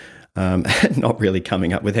life, not really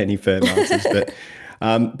coming up with any firm answers.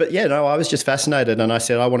 But yeah, no, I was just fascinated, and I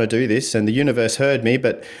said, I want to do this. And the universe heard me,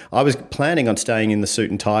 but I was planning on staying in the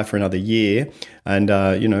suit and tie for another year and,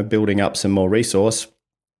 building up some more resource.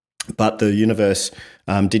 But the universe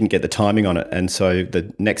didn't get the timing on it. And so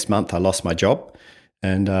the next month I lost my job,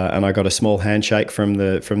 and I got a small handshake from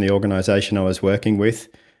the organization I was working with,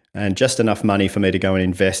 and just enough money for me to go and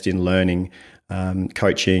invest in learning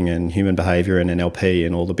coaching and human behavior and NLP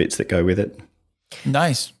and all the bits that go with it.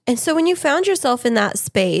 Nice. And so when you found yourself in that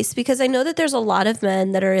space, because I know that there's a lot of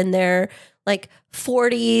men that are in their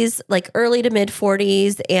 40s, early to mid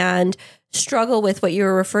 40s, and struggle with what you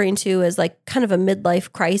were referring to as kind of a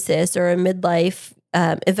midlife crisis or a midlife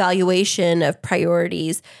evaluation of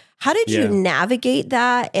priorities. How did you navigate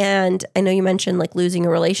that? And I know you mentioned losing a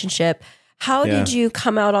relationship. How did you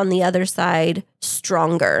come out on the other side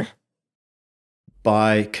stronger?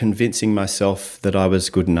 By convincing myself that I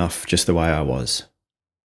was good enough just the way I was.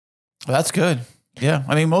 Well, that's good. Yeah.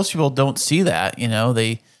 I mean, most people don't see that,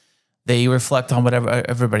 they reflect on whatever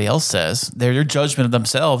everybody else says. Their judgment of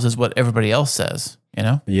themselves is what everybody else says, you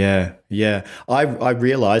know? Yeah, yeah. I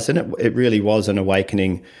realized, and it really was an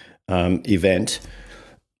awakening event,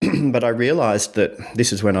 but I realized that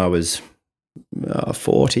this is when I was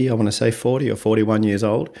 40, I want to say 40 or 41 years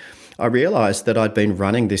old. I realized that I'd been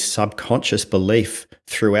running this subconscious belief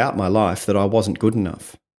throughout my life that I wasn't good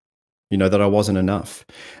enough, that I wasn't enough.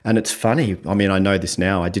 And it's funny, I mean, I know this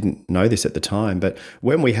now, I didn't know this at the time, but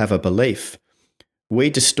when we have a belief, we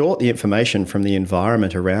distort the information from the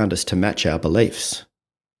environment around us to match our beliefs,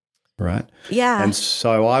 right? Yeah. And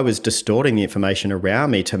so I was distorting the information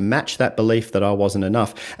around me to match that belief that I wasn't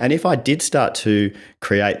enough. And if I did start to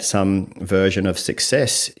create some version of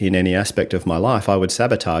success in any aspect of my life, I would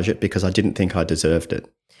sabotage it because I didn't think I deserved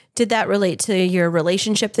it. Did that relate to your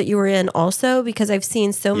relationship that you were in also? Because I've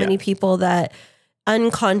seen so many people that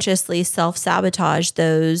unconsciously self-sabotage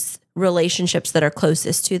those relationships that are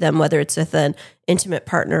closest to them, whether it's with an intimate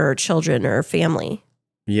partner or children or family.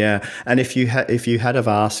 Yeah. And if you had have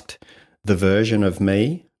asked the version of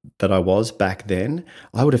me that I was back then,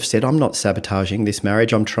 I would have said, I'm not sabotaging this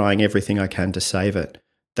marriage. I'm trying everything I can to save it.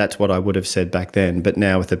 That's what I would have said back then. But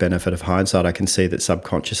now with the benefit of hindsight, I can see that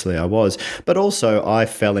subconsciously I was. But also I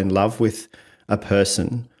fell in love with a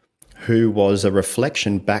person who was a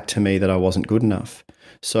reflection back to me that I wasn't good enough.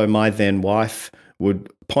 So my then wife would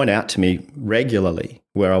point out to me regularly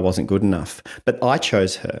where I wasn't good enough. But I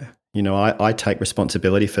chose her. I take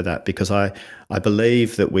responsibility for that because I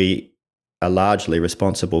believe that we are largely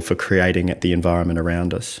responsible for creating the environment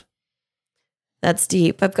around us. That's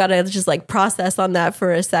deep. I've got to just process on that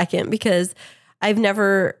for a second because I've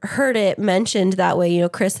never heard it mentioned that way.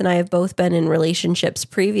 Kris and I have both been in relationships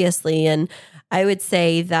previously, and I would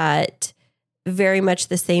say that very much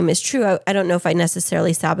the same is true. I don't know if I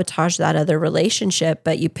necessarily sabotage that other relationship,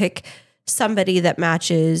 but you pick somebody that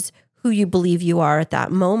matches who you believe you are at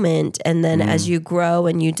that moment. And then as you grow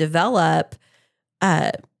and you develop,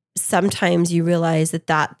 sometimes you realize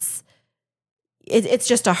that it's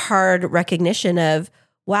just a hard recognition of,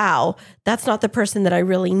 wow, that's not the person that I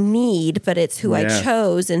really need, but it's who I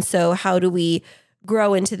chose. And so how do we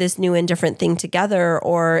grow into this new and different thing together?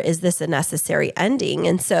 Or is this a necessary ending?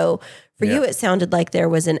 And so for you, it sounded like there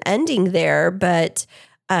was an ending there, but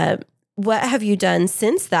what have you done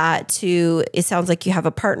since that it sounds like you have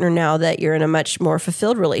a partner now that you're in a much more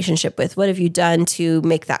fulfilled relationship with. What have you done to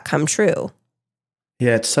make that come true?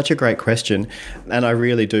 Yeah, it's such a great question. And I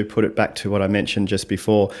really do put it back to what I mentioned just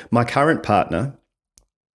before. My current partner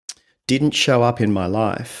didn't show up in my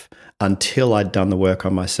life until I'd done the work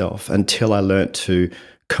on myself, until I learnt to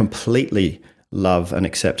completely love and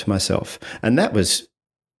accept myself. And that was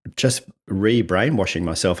just re-brainwashing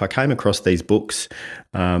myself. I came across these books,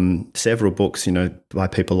 several books, by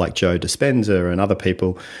people like Joe Dispenza and other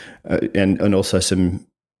people, and also some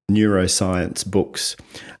neuroscience books.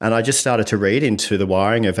 And I just started to read into the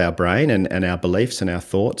wiring of our brain and our beliefs and our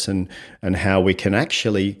thoughts and how we can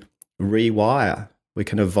actually rewire. We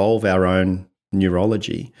can evolve our own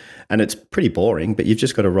neurology. And it's pretty boring, but you've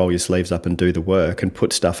just got to roll your sleeves up and do the work and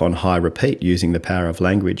put stuff on high repeat using the power of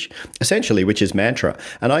language, essentially, which is mantra.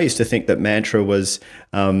 And I used to think that mantra was,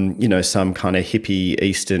 some kind of hippie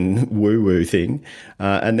Eastern woo-woo thing.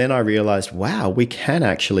 And then I realized, wow, we can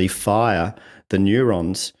actually fire the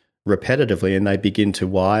neurons repetitively and they begin to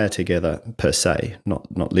wire together per se,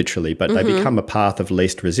 not literally, but they become a path of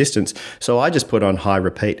least resistance. So I just put on high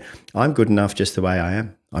repeat, I'm good enough just the way I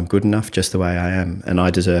am. I'm good enough just the way I am, and I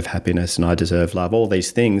deserve happiness and I deserve love, all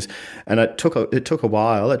these things. And it took a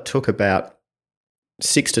while. It took about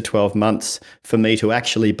 6 to 12 months for me to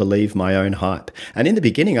actually believe my own hype. And in the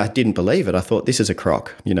beginning, I didn't believe it. I thought, this is a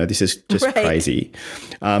crock. This is just crazy.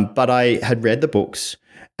 But I had read the books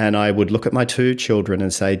and I would look at my 2 children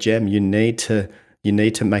and say, Jem, you need to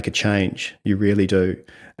make a change. You really do.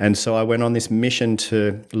 And so I went on this mission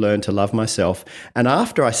to learn to love myself. And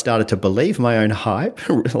after I started to believe my own hype,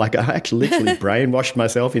 like I actually literally brainwashed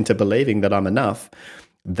myself into believing that I'm enough,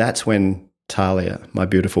 that's when Talia, my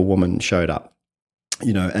beautiful woman, showed up.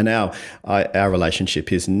 And our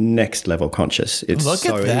relationship is next level conscious. It's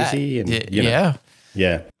so easy. And,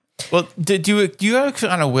 Yeah. Well, do you ever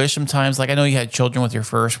kind of wish sometimes, I know you had children with your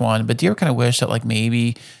first one, but do you ever kind of wish that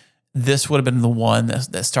maybe this would have been the one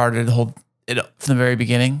that started the whole it from the very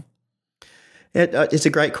beginning? It's a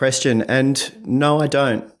great question. And no, I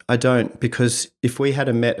don't, because if we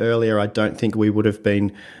had met earlier, I don't think we would have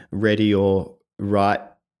been ready or right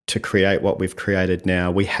to create what we've created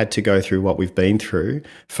now. We had to go through what we've been through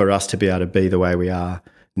for us to be able to be the way we are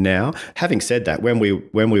now. Having said that, when we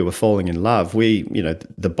were falling in love,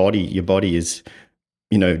 your body is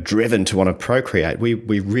driven to want to procreate. We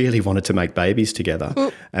really wanted to make babies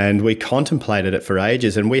together. And we contemplated it for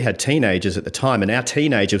ages. And we had teenagers at the time, and our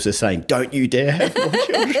teenagers were saying, don't you dare have more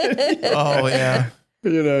children. Oh, yeah.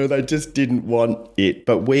 They just didn't want it.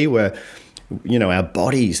 But we were, our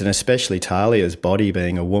bodies, and especially Talia's body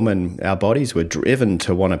being a woman, our bodies were driven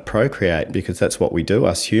to want to procreate because that's what we do,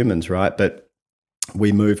 us humans, right? But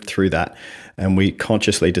we moved through that, and we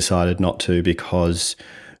consciously decided not to because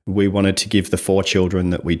we wanted to give the 4 children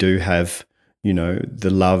that we do have, the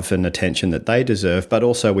love and attention that they deserve. But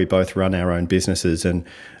also we both run our own businesses, and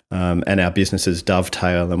our businesses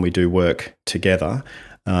dovetail, and we do work together.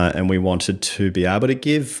 And we wanted to be able to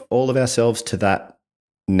give all of ourselves to that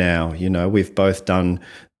now. We've both done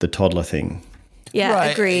the toddler thing. Yeah,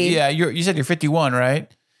 Right. agreed. Yeah, you said you're 51, right?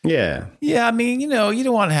 Yeah. Yeah, I mean, you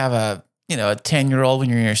don't want to have a 10-year-old when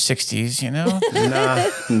you're in your 60s,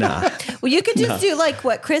 Nah. Well, you could just do like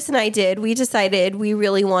what Kris and I did. We decided we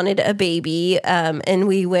really wanted a baby, and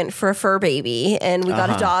we went for a fur baby, and we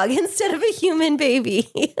got a dog instead of a human baby.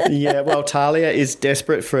 Yeah, well, Talia is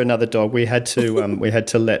desperate for another dog. We had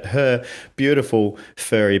to let her beautiful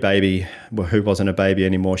furry baby, who wasn't a baby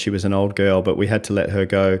anymore, she was an old girl, but we had to let her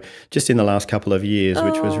go just in the last couple of years,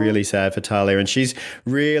 which was really sad for Talia. And she's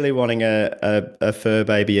really wanting a fur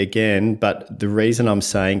baby again. But the reason I'm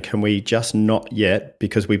saying, can we just not yet?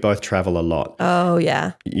 Because we both travel a lot. Oh,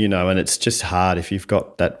 yeah. And it's just hard if you've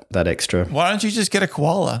got that extra. Why don't you just get a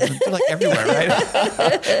koala? They're like everywhere,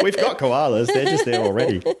 right? We've got koalas. They're just there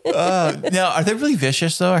already. Now, are they really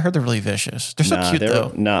vicious, though? I heard they're really vicious. They're so cute, though.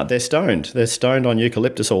 They're stoned. They're stoned on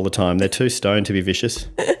eucalyptus all the time. They're too stoned to be vicious.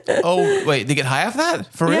 Oh, wait, they get high off that?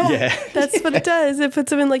 For real? Yeah. That's what it does. It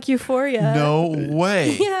puts them in like euphoria. No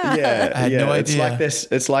way. Yeah. Yeah, I had no idea.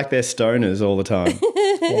 It's like they're stoners all the time.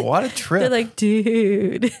 What a trip. They're like,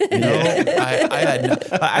 dude.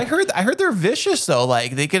 I heard they're vicious though.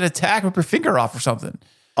 Like they can attack, rip your finger off or something.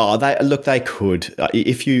 Oh, they could.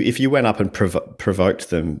 If you went up and provoked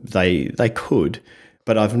them, they could.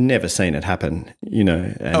 But I've never seen it happen.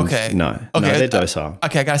 And Okay. No, they're docile.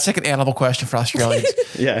 Okay, I got a second animal question for Australians.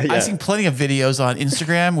 Yeah. I've seen plenty of videos on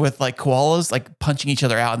Instagram with like koalas like punching each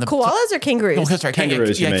other out. Koalas or kangaroos? No, sorry,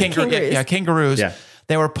 Kangaroos, you mean. Kangaroos. Yeah.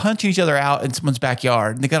 They were punching each other out in someone's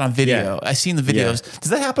backyard, and they got on video. Yeah. I've seen the videos. Yeah. Does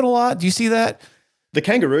that happen a lot? Do you see that? The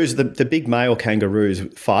kangaroos, the big male kangaroos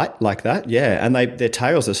fight like that, yeah, and their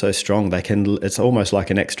tails are so strong it's almost like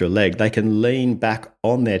an extra leg. They can lean back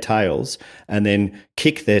on their tails and then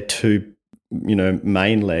kick their 2,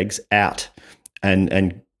 main legs out,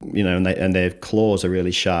 and their claws are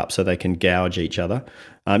really sharp, so they can gouge each other.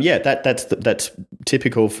 That's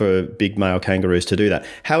typical for big male kangaroos to do that.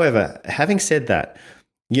 However, having said that,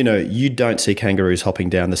 you don't see kangaroos hopping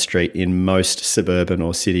down the street in most suburban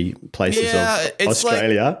or city places of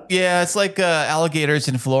Australia. It's like alligators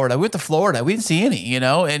in Florida. We went to Florida. We didn't see any,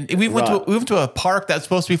 and we went to a park that's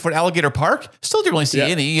supposed to be for an alligator park. Still didn't really see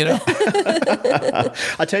any,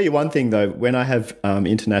 I tell you one thing though, when I have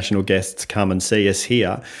international guests come and see us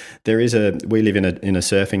here, we live in a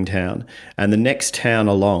surfing town, and the next town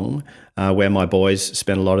along, where my boys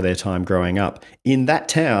spent a lot of their time growing up. In that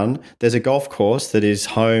town, there's a golf course that is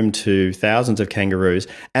home to thousands of kangaroos,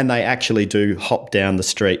 and they actually do hop down the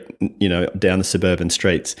street, down the suburban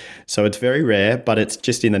streets. So it's very rare, but it's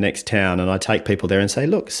just in the next town, and I take people there and say,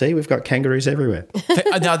 look, see, we've got kangaroos everywhere.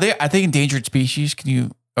 Now, are they endangered species?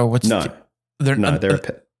 No.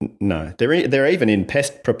 They're even in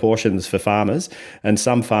pest proportions for farmers, and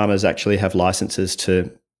some farmers actually have licenses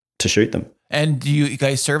to shoot them. And do you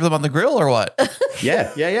guys serve them on the grill or what?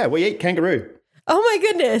 Yeah. We eat kangaroo. Oh my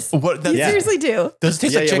goodness. What? You seriously do? Does it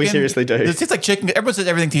taste like chicken? We seriously do. Does it taste like chicken? Everyone says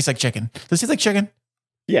everything tastes like chicken. Does it taste like chicken?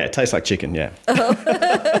 Yeah, it tastes like chicken, yeah.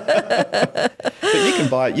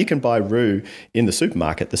 But you can buy roux in the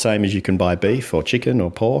supermarket the same as you can buy beef or chicken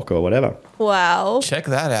or pork or whatever. Wow. Check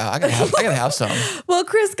that out. I gotta have some. Well,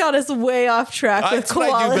 Kris got us way off track with That's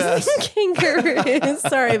what I do koalas and kangaroos.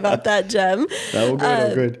 Sorry about that, Jem. All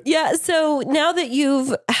good. Yeah, so now that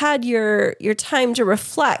you've had your time to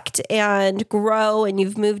reflect and grow, and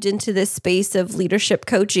you've moved into this space of leadership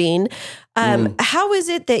coaching, how is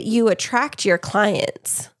it that you attract your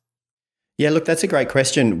clients? Yeah, look, that's a great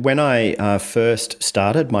question. When I first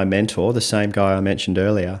started, my mentor, the same guy I mentioned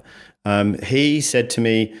earlier, he said to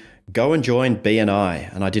me, go and join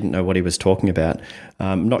BNI. And I didn't know what he was talking about.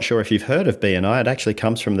 I'm not sure if you've heard of BNI. It actually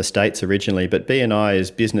comes from the States originally, but BNI is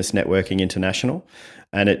Business Networking International.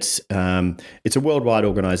 And it's a worldwide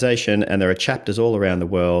organization, and there are chapters all around the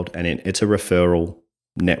world, and it's a referral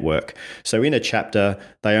network. So in a chapter,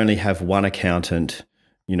 they only have one accountant,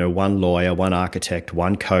 one lawyer, one architect,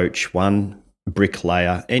 one coach, one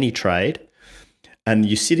bricklayer, any trade. and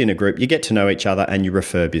you sit in a group, you get to know each other, and you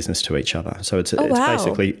refer business to each other. So it's wow.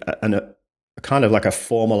 basically a kind of like a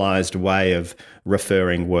formalized way of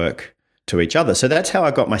referring work to each other. So that's how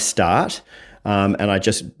I got my start. And I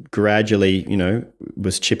just gradually,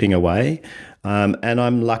 was chipping away. And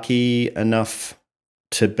I'm lucky enough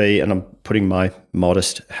to be, and I'm putting my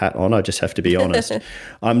modest hat on, I just have to be honest.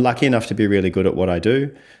 I'm lucky enough to be really good at what I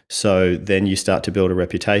do. So then you start to build a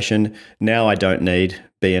reputation. Now I don't need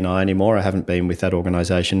BNI anymore. I haven't been with that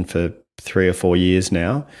organization for 3 or 4 years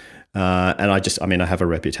now. And I have a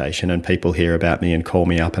reputation, and people hear about me and call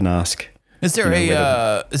me up and ask. Is there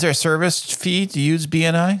a service fee to use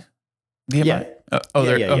BNI? Yeah.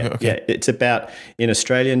 Okay. It's about, in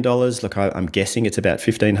Australian dollars, look, I'm guessing it's about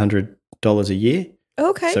 $1,500 a year.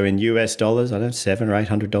 Okay. So in US dollars, I don't know, $700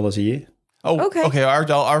 or $800 a year. Oh, okay.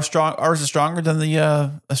 Ours is stronger than the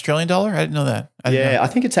Australian dollar. I didn't know that. I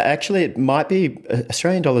think it might be,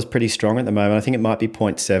 Australian dollar is pretty strong at the moment. I think it might be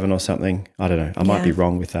 0.7 or something. I don't know. I might be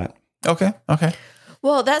wrong with that. Okay.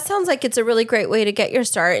 Well, that sounds like it's a really great way to get your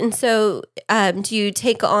start. And so do you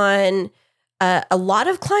take on a lot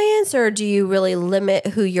of clients, or do you really limit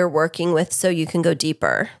who you're working with so you can go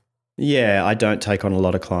deeper? Yeah, I don't take on a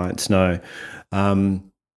lot of clients, no. And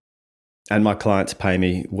my clients pay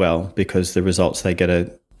me well because the results they get are,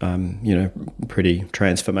 pretty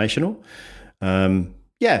transformational.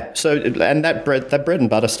 So, and that bread and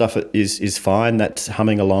butter stuff is fine. That's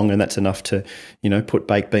humming along, and that's enough to, put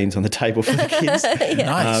baked beans on the table for the kids.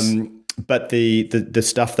 Nice. But the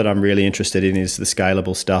stuff that I'm really interested in is the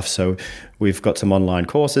scalable stuff. So we've got some online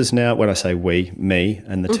courses now. When I say we, me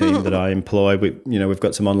and the team that I employ, we've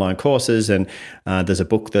got some online courses, and there's a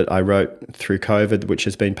book that I wrote through COVID, which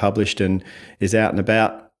has been published and is out and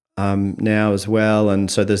about now as well.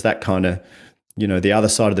 And so there's that kind of, the other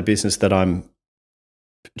side of the business that I'm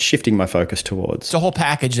shifting my focus towards. It's a whole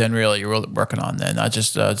package then, really, you're really working on then, not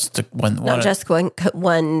just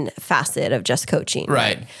one facet of just coaching.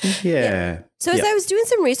 Right. Yeah. So as I was doing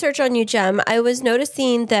some research on you, Jem, I was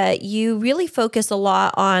noticing that you really focus a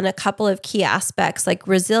lot on a couple of key aspects like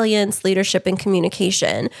resilience, leadership, and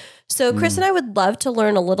communication. So Kris and I would love to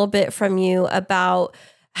learn a little bit from you about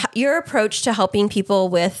your approach to helping people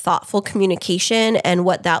with thoughtful communication and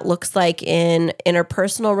what that looks like in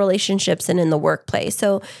interpersonal relationships and in the workplace.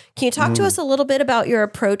 So can you talk to us a little bit about your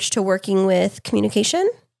approach to working with communication?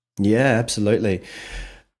 Yeah, absolutely.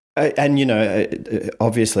 And,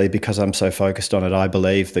 obviously, because I'm so focused on it, I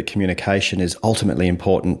believe that communication is ultimately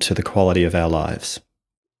important to the quality of our lives.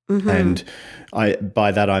 Mm-hmm. And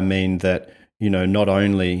by that, I mean that, not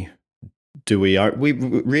only do we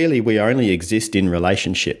only exist in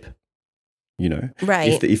relationship,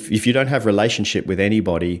 right. If you don't have relationship with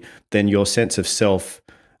anybody, then your sense of self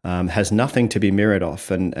has nothing to be mirrored off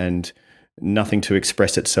and nothing to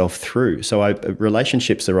express itself through. So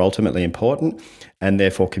relationships are ultimately important, and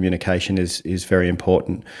therefore communication is very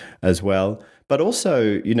important as well. But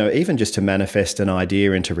also, even just to manifest an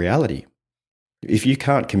idea into reality. If you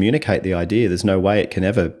can't communicate the idea, there's no way it can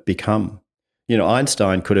ever become.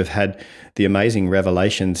 Einstein could have had the amazing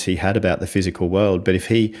revelations he had about the physical world, but if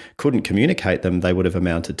he couldn't communicate them, they would have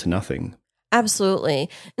amounted to nothing. Absolutely.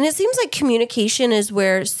 And it seems like communication is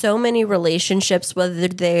where so many relationships, whether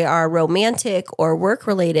they are romantic or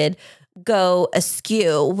work-related, go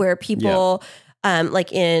askew, where people,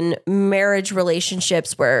 like in marriage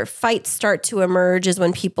relationships where fights start to emerge is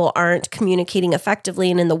when people aren't communicating effectively.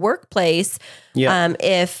 And in the workplace,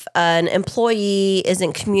 if an employee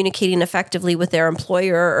isn't communicating effectively with their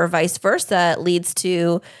employer or vice versa, it leads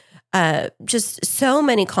to just so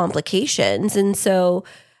many complications. And so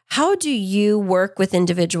how do you work with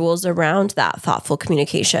individuals around that thoughtful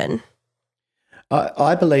communication?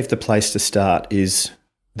 I believe the place to start is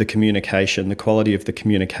the communication, the quality of the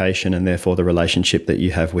communication, and therefore the relationship that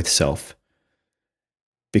you have with self.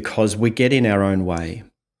 Because we get in our own way,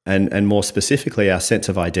 and more specifically, our sense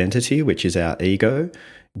of identity, which is our ego,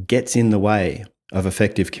 gets in the way of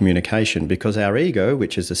effective communication, because our ego,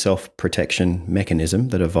 which is a self-protection mechanism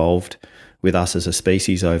that evolved with us as a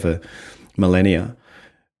species over millennia,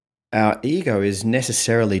 our ego is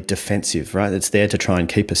necessarily defensive, right? It's there to try and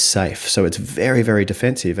keep us safe. So it's very, very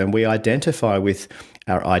defensive. And we identify with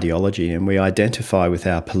our ideology, and we identify with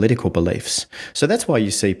our political beliefs. So that's why you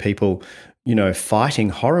see people, fighting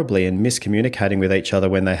horribly and miscommunicating with each other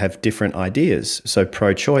when they have different ideas. So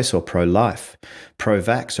pro-choice or pro-life,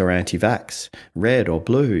 pro-vax or anti-vax, red or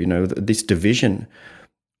blue, this division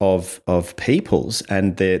of peoples,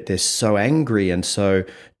 and they're so angry and so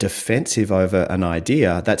defensive over an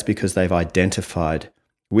idea. That's because they've identified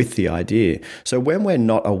with the idea. So when we're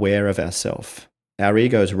not aware of ourselves, our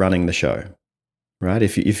ego is running the show. right?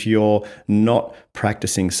 If you're not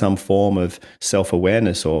practicing some form of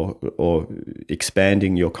self-awareness or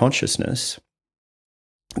expanding your consciousness,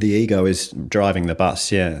 the ego is driving the bus.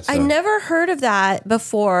 Yeah. I never heard of that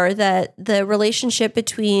before, that the relationship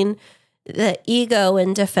between the ego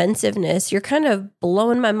and defensiveness. You're kind of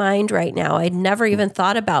blowing my mind right now. I'd never even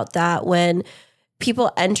thought about that when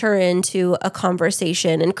people enter into a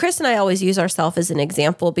conversation. And Kris and I always use ourselves as an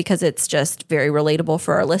example because it's just very relatable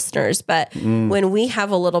for our listeners. But when we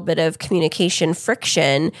have a little bit of communication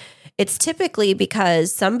friction, it's typically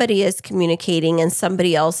because somebody is communicating and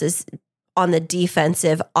somebody else is on the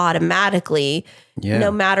defensive automatically,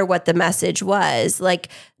 no matter what the message was. Like,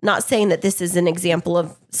 not saying that this is an example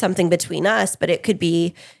of something between us, but it could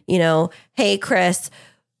be, hey, Kris.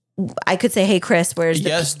 I could say, hey, Kris, where's the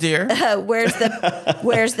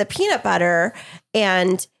peanut butter?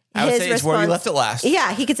 And I would say it's where you left it last.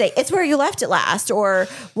 Yeah, he could say, it's where you left it last. Or,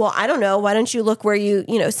 well, I don't know. Why don't you look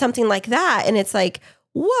where something like that? And it's like,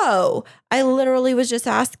 whoa, I literally was just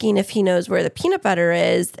asking if he knows where the peanut butter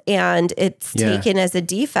is, and it's taken as a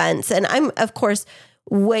defense. And I'm, of course,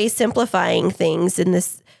 way simplifying things. And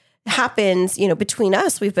this happens, between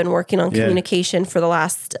us. We've been working on communication for the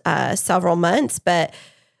last several months, but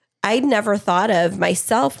I'd never thought of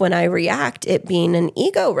myself when I react it being an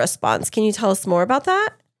ego response. Can you tell us more about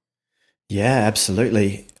that? Yeah,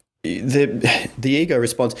 absolutely. The ego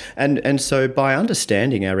response, and so by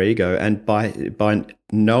understanding our ego and by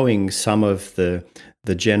knowing some of the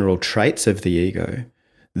general traits of the ego,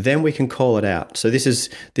 then we can call it out. So this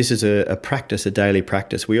is a practice, a daily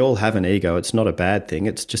practice. We all have an ego. It's not a bad thing.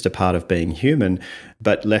 It's just a part of being human.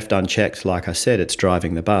 But left unchecked, like I said, it's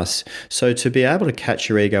driving the bus. So to be able to catch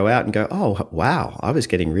your ego out and go, oh, wow, I was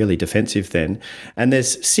getting really defensive then. And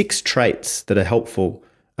there's 6 traits that are helpful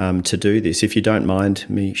to do this, if you don't mind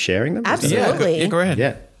me sharing them. Absolutely. Yeah, go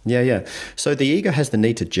ahead. Yeah. So the ego has the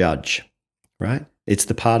need to judge, right? It's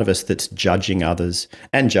the part of us that's judging others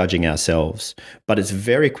and judging ourselves, but it's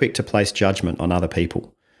very quick to place judgment on other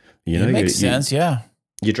people. It makes sense. Yeah.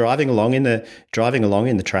 You're driving along in the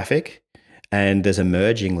traffic, and there's a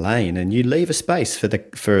merging lane, and you leave a space for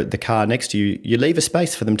the car next to you. You leave a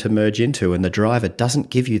space for them to merge into, and the driver doesn't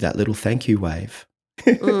give you that little thank you wave.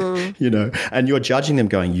 And you're judging them,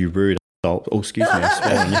 going, "You rude asshole." Oh, excuse me, I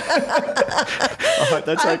swore on you. I hope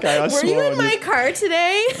that's okay. I Were swore you in on my car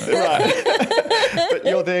today? Right. But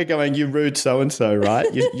you're there going, "You rude so-and-so," right?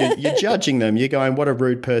 You're judging them. You're going, "What a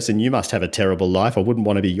rude person. You must have a terrible life. I wouldn't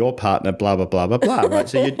want to be your partner, blah, blah, blah, blah, blah," right?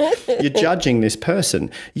 So you're judging this person.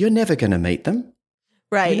 You're never going to meet them.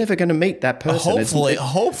 Right. You're never going to meet that person.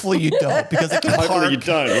 Hopefully you don't, because they can Hopefully you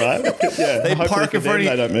don't, right? Yeah. They park in front of you.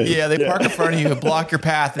 They don't meet. Yeah, they park in front of you and block your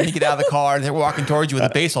path, and you get out of the car and they're walking towards you with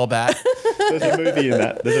a baseball bat. There's a movie in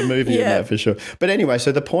that for sure. But anyway,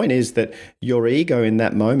 so the point is that your ego in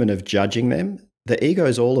that moment of judging them, the ego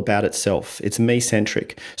is all about itself. It's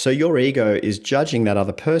me-centric. So your ego is judging that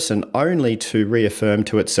other person only to reaffirm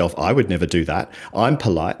to itself, I would never do that. I'm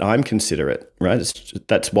polite. I'm considerate, right?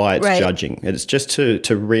 That's why it's judging. It's just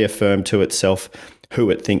to reaffirm to itself who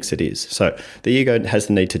it thinks it is. So the ego has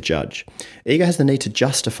the need to judge. Ego has the need to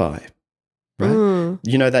justify. Right?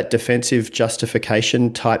 That defensive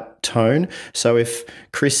justification type tone. So if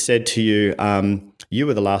Kris said to you, you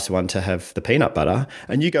were the last one to have the peanut butter,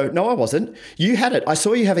 and you go, "No, I wasn't. You had it. I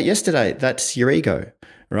saw you have it yesterday." That's your ego,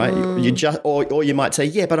 right? You just, or you might say,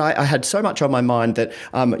 "Yeah, but I had so much on my mind that,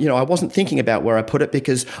 I wasn't thinking about where I put it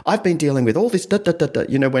because I've been dealing with all this."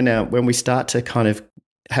 When we start to kind of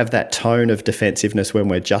have that tone of defensiveness when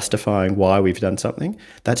we're justifying why we've done something,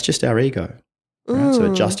 that's just our ego. Right?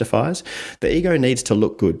 So it justifies. The ego needs to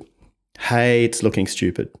look good. Hates looking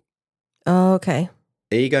stupid. Oh, okay.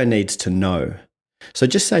 Ego needs to know. So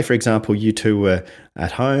just say, for example, you two were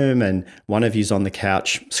at home and one of you's on the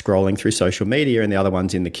couch scrolling through social media and the other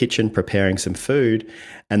one's in the kitchen preparing some food,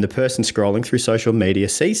 and the person scrolling through social media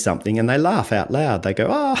sees something and they laugh out loud. They go,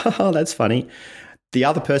 "Oh, that's funny." The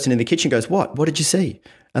other person in the kitchen goes, What did you see?"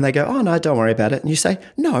 And they go, "Oh, no, don't worry about it." And you say,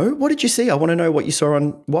 "No, what did you see? I want to know what you saw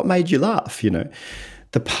on what made you laugh."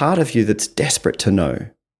 The part of you that's desperate to know,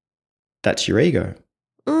 that's your ego.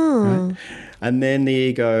 Right? And then the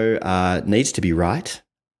ego needs to be right.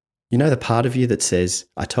 The part of you that says,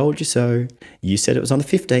 "I told you so. You said it was on the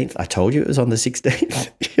 15th. I told you it was on the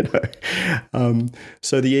 16th.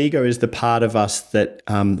 So the ego is the part of us that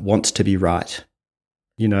wants to be right.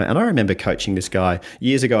 And I remember coaching this guy.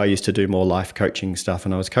 Years ago, I used to do more life coaching stuff,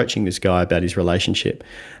 and I was coaching this guy about his relationship.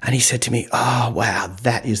 And he said to me, "Oh, wow,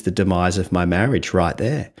 that is the demise of my marriage right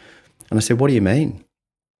there." And I said, "What do you mean?"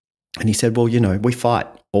 And he said, "Well, we fight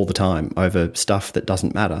all the time over stuff that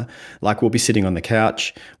doesn't matter. Like we'll be sitting on the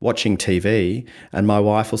couch watching TV and my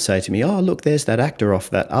wife will say to me, oh, look, there's that actor off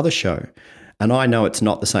that other show. And I know it's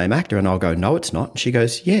not the same actor. And I'll go, no, it's not. And she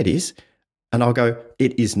goes, yeah, it is. And I'll go,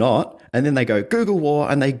 it is not. And then they go Google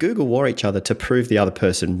war, and they Google war each other to prove the other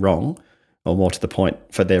person wrong, or more to the point,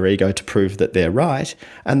 for their ego to prove that they're right.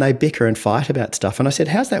 And they bicker and fight about stuff. And I said,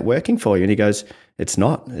 how's that working for you? And he goes, it's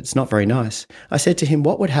not very nice. I said to him,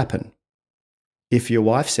 what would happen if your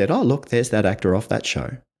wife said, oh, look, there's that actor off that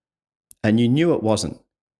show, and you knew it wasn't,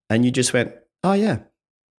 and you just went, oh, yeah.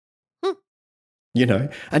 You know,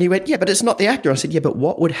 and he went, yeah, but it's not the actor. I said, yeah, but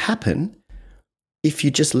what would happen if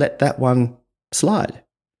you just let that one slide?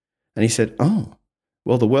 And he said, oh,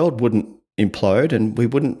 well, the world wouldn't implode and we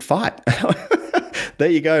wouldn't fight. There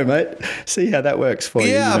you go, mate. See how that works for you.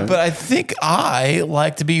 Yeah, you know? but I think I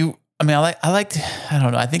like to be, I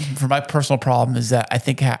don't know. I think for my personal problem is that I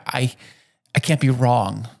think I can't be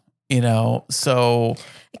wrong, you know? So.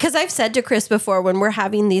 Because I've said to Kris before, when we're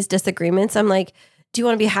having these disagreements, I'm like, do you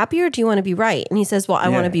want to be happy or do you want to be right? And he says, well, I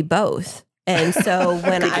want to be both. And so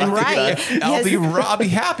when I'm right, I'll be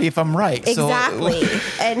happy if I'm right. Exactly.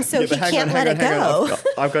 And so he can't let it go.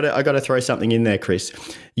 I've got to throw something in there, Kris.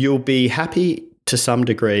 You'll be happy to some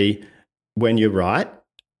degree when you're right,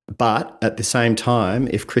 but at the same time,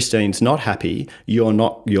 if Kristine's not happy, you're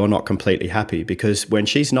not completely happy, because when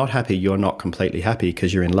she's not happy, you're not completely happy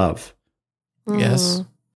because you're in love. Yes.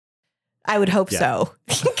 I would hope so,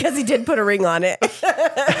 because he did put a ring on it.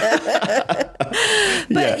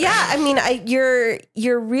 But I mean,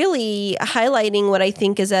 you're really highlighting what I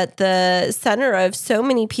think is at the center of so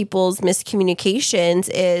many people's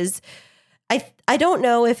miscommunications is I don't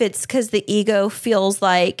know if it's because the ego feels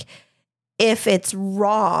like if it's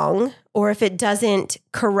wrong or if it doesn't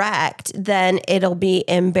correct, then it'll be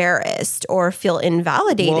embarrassed or feel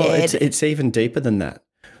invalidated. Well, it's even deeper than that.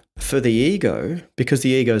 For the ego, because the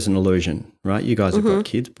ego is an illusion, right? You guys have got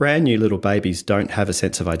kids. Brand new little babies don't have a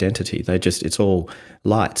sense of identity. It's all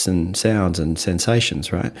lights and sounds and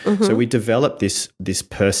sensations, right? So we develop this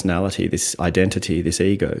personality, this identity, this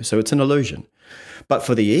ego. So it's an illusion. But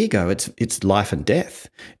for the ego, it's life and death.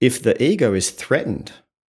 If the ego is threatened,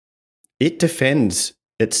 it defends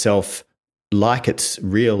itself like it's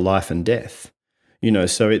real life and death. You know,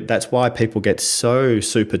 so that's why people get so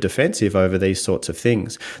super defensive over these sorts of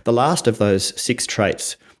things. The last of those 6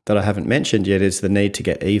 traits that I haven't mentioned yet is the need to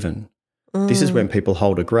get even. This is when people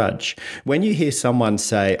hold a grudge. When you hear someone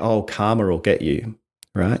say, oh, karma will get you,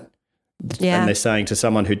 right? Yeah. And they're saying to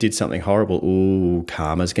someone who did something horrible, ooh,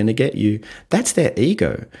 karma's going to get you. That's their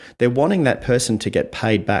ego. They're wanting that person to get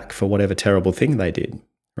paid back for whatever terrible thing they did,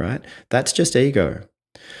 right? That's just ego.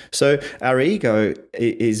 So our ego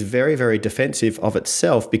is very, very defensive of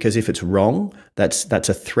itself, because if it's wrong, that's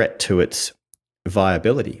a threat to its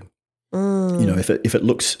viability. You know, if it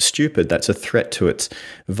looks stupid, that's a threat to its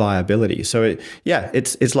viability. So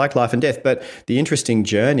it's like life and death. But the interesting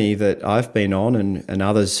journey that I've been on, and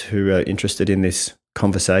others who are interested in this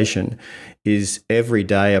conversation, is every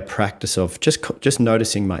day a practice of just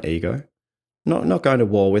noticing my ego, not going to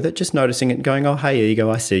war with it, just noticing it and going, oh, hey, ego,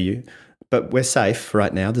 I see you. But we're safe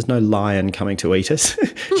right now. There's no lion coming to eat us.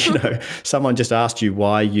 You know, someone just asked you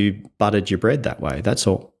why you buttered your bread that way. That's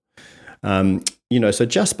all. You know, so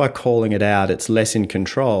just by calling it out, it's less in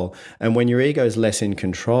control. And when your ego is less in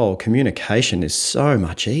control, communication is so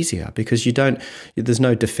much easier, because there's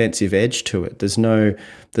no defensive edge to it. There's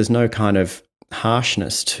no kind of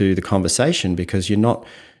harshness to the conversation, because you're not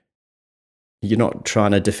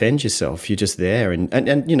trying to defend yourself. You're just there.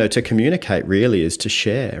 And you know, to communicate really is to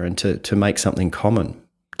share and to make something common,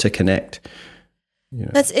 to connect. You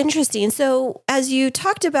know. That's interesting. So as you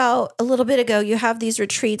talked about a little bit ago, you have these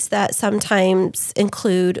retreats that sometimes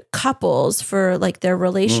include couples for like their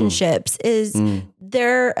relationships. Is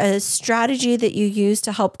there a strategy that you use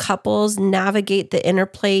to help couples navigate the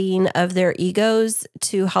interplaying of their egos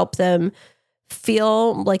to help them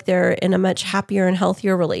feel like they're in a much happier and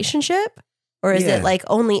healthier relationship? Or is it like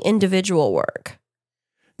only individual work?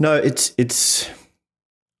 No, it's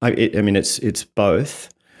both.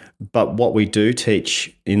 But what we do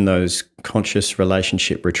teach in those conscious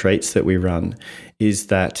relationship retreats that we run is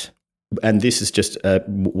that, and this is just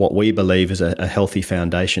what we believe is a healthy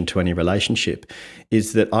foundation to any relationship,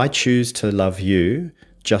 is that I choose to love you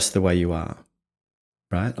just the way you are.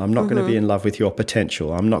 Right? I'm not going to be in love with your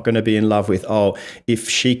potential. I'm not going to be in love with, oh, if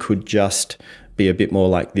she could just be a bit more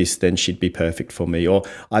like this, then she'd be perfect for me. Or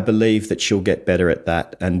I believe that she'll get better at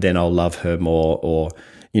that and then I'll love her more. Or,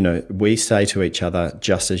 you know, we say to each other,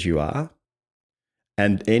 just as you are.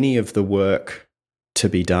 And any of the work to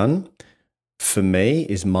be done for me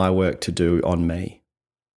is my work to do on me.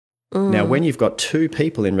 Now, when you've got two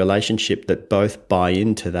people in relationship that both buy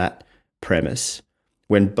into that premise,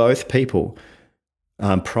 when both people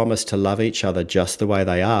promise to love each other just the way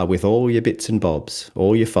they are, with all your bits and bobs,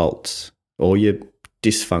 all your faults, all your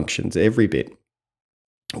dysfunctions, every bit.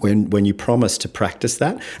 When you promise to practice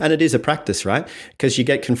that, and it is a practice, right? Because you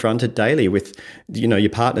get confronted daily with, your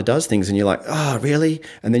partner does things and you're like, oh, really?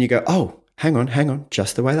 And then you go, oh, hang on,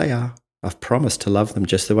 just the way they are. I've promised to love them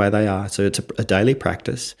just the way they are. So it's a daily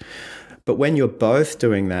practice. But when you're both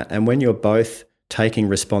doing that, and when you're both taking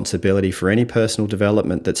responsibility for any personal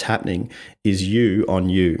development that's happening is you on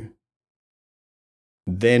you,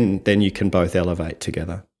 then you can both elevate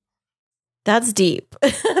together. That's deep.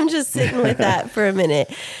 I'm just sitting with that for a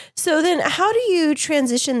minute. So then how do you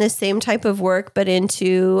transition this same type of work, but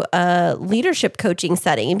into a leadership coaching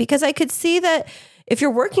setting? Because I could see that if you're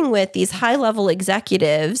working with these high-level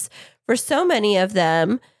executives, for so many of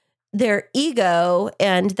them, their ego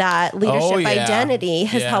and that leadership identity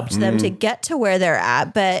has helped them to get to where they're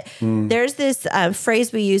at. But there's this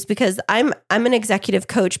phrase we use, because I'm an executive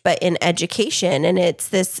coach, but in education. And it's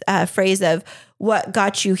this phrase of, what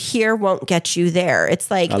got you here won't get you there. It's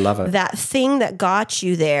like, I love it. That thing that got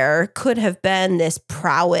you there could have been this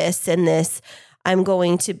prowess and this, I'm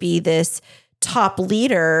going to be this top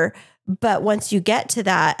leader. But once you get to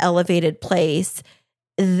that elevated place,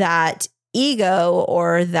 that ego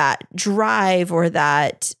or that drive or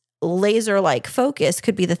that laser-like focus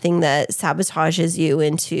could be the thing that sabotages you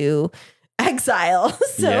into exile.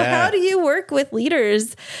 So how do you work with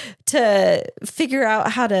leaders to figure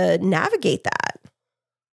out how to navigate that?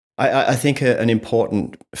 I think an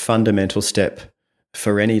important fundamental step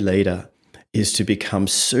for any leader is to become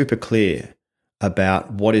super clear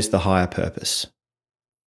about what is the higher purpose,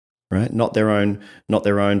 right? Not their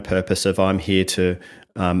own purpose of, I'm here to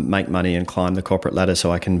make money and climb the corporate ladder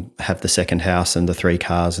so I can have the second house and the 3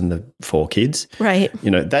 cars and the 4 kids. Right.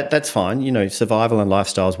 That's fine. Survival and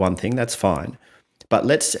lifestyle is one thing. That's fine. But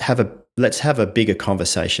let's have a bigger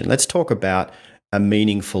conversation. Let's talk about a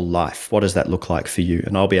meaningful life. What does that look like for you?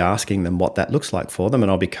 And I'll be asking them what that looks like for them,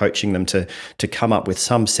 and I'll be coaching them to come up with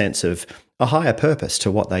some sense of a higher purpose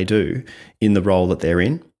to what they do in the role that they're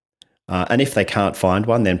in. And if they can't find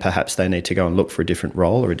one, then perhaps they need to go and look for a different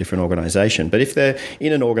role or a different organization. But if they're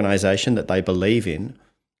in an organization that they believe in,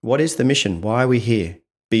 what is the mission? Why are we here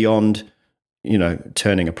beyond,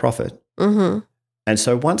 turning a profit? Mm-hmm. And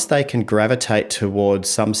so once they can gravitate towards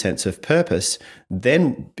some sense of purpose,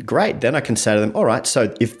 then great. Then I can say to them, all right,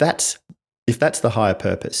 so if that's the higher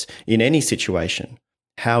purpose in any situation,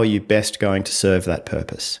 how are you best going to serve that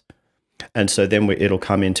purpose? And so then it'll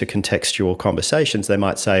come into contextual conversations. They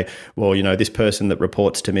might say, well, this person that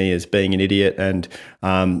reports to me is being an idiot and,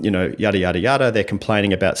 yada, yada, yada. They're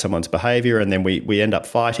complaining about someone's behavior, and then we end up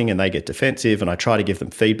fighting and they get defensive, and I try to give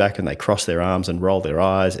them feedback and they cross their arms and roll their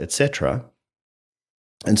eyes, etc.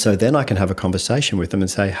 And so then I can have a conversation with them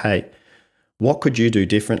and say, hey, what could you do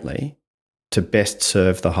differently to best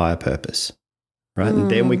serve the higher purpose? Right.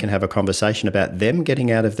 And then we can have a conversation about them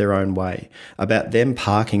getting out of their own way, about them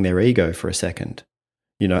parking their ego for a second,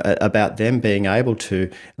 about them being able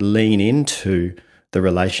to lean into the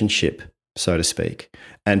relationship, so to speak,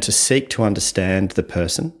 and to seek to understand the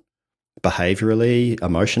person behaviorally,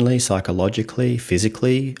 emotionally, psychologically,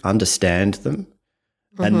 physically, understand them,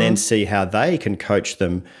 and then see how they can coach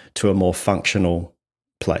them to a more functional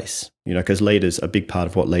place, because a big part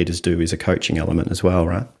of what leaders do is a coaching element as well,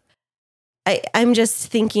 right? I'm just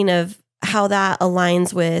thinking of how that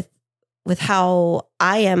aligns with how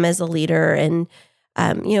I am as a leader. And,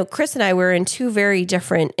 Kris and I were in 2 very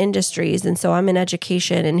different industries. And so I'm in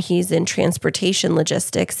education and he's in transportation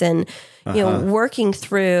logistics, and, working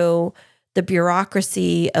through the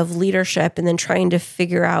bureaucracy of leadership and then trying to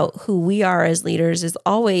figure out who we are as leaders is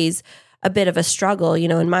always a bit of a struggle.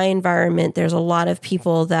 In my environment, there's a lot of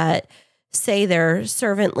people that say they're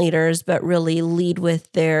servant leaders, but really lead with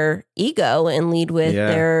their ego and lead with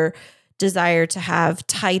their desire to have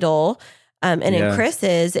title. And in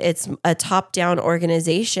Kris's, it's a top-down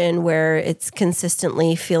organization where it's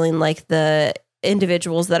consistently feeling like the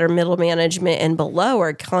individuals that are middle management and below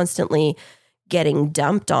are constantly getting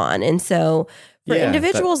dumped on. And so for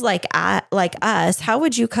individuals like us, how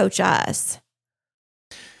would you coach us?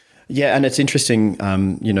 Yeah, and it's interesting,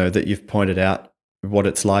 that you've pointed out what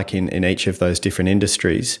it's like in each of those different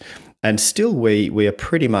industries. And still we are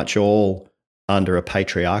pretty much all under a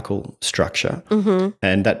patriarchal structure. Mm-hmm.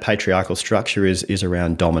 And that patriarchal structure is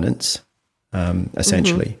around dominance,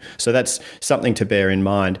 essentially. Mm-hmm. So that's something to bear in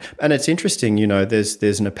mind. And it's interesting,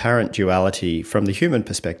 there's an apparent duality from the human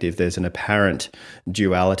perspective. There's an apparent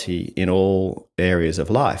duality in all areas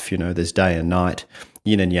of life. There's day and night.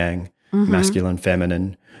 yin and yang, masculine,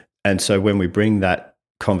 feminine. And so when we bring that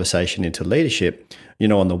conversation into leadership,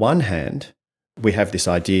 on the one hand, we have this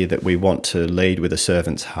idea that we want to lead with a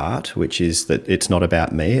servant's heart, which is that it's not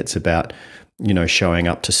about me, it's about, showing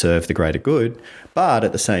up to serve the greater good. But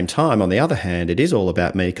at the same time, on the other hand, it is all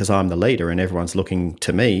about me because I'm the leader and everyone's looking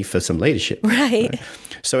to me for some leadership. Right.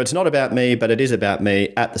 So it's not about me, but it is about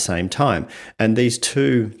me at the same time. And these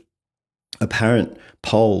two apparent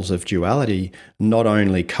poles of duality not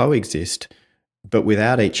only coexist, but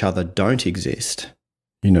without each other don't exist.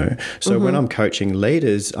 So when I'm coaching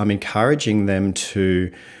leaders, I'm encouraging them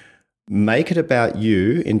to make it about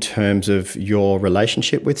you in terms of your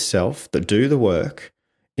relationship with self, that do the work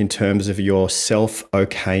in terms of your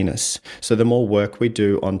self-okayness. So the more work we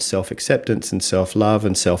do on self-acceptance and self-love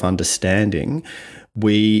and self-understanding,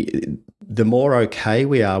 the more okay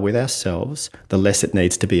we are with ourselves, the less it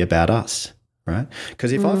needs to be about us. Right?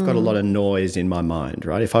 Because if I've got a lot of noise in my mind,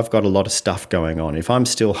 right? If I've got a lot of stuff going on, if I'm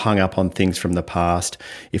still hung up on things from the past,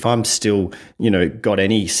 if I'm still, got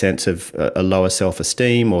any sense of a lower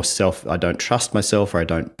self-esteem or I don't trust myself or I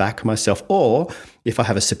don't back myself, or if I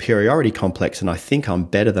have a superiority complex and I think I'm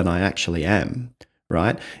better than I actually am,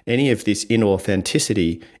 right? Any of this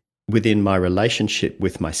inauthenticity within my relationship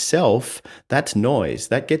with myself, that's noise.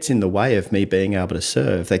 That gets in the way of me being able to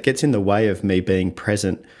serve. That gets in the way of me being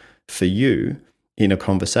present for you in a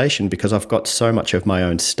conversation because I've got so much of my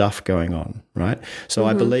own stuff going on, right? So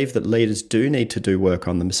I believe that leaders do need to do work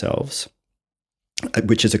on themselves,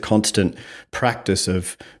 which is a constant practice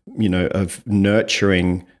of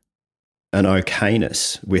nurturing an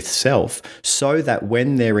okayness with self so that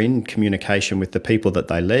when they're in communication with the people that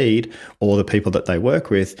they lead or the people that they work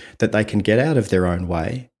with, that they can get out of their own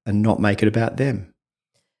way and not make it about them.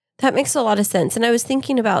 That makes a lot of sense. And I was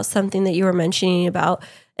thinking about something that you were mentioning about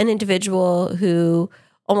an individual who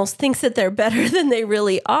almost thinks that they're better than they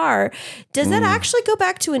really are. Does that actually go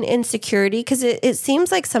back to an insecurity? Because it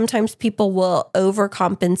seems like sometimes people will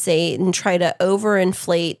overcompensate and try to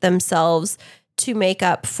overinflate themselves to make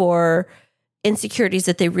up for insecurities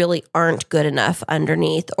that they really aren't good enough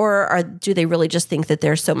underneath. Or do they really just think that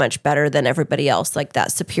they're so much better than everybody else, like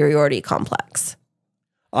that superiority complex?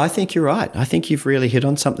 I think you're right. I think you've really hit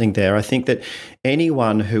on something there. I think that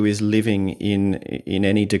anyone who is living in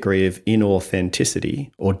any degree of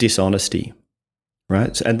inauthenticity or dishonesty,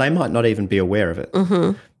 right? And they might not even be aware of it.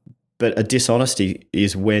 But a dishonesty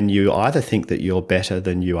is when you either think that you're better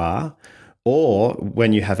than you are, or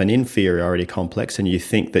when you have an inferiority complex and you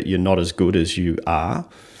think that you're not as good as you are.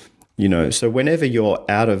 So whenever you're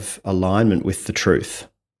out of alignment with the truth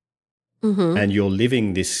and you're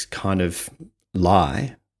living this kind of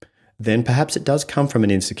lie, then perhaps it does come from an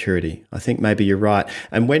insecurity. I think maybe you're right.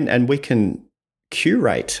 And we can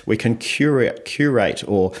curate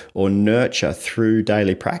or nurture through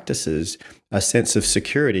daily practices a sense of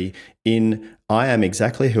security in I am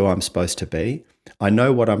exactly who I'm supposed to be. I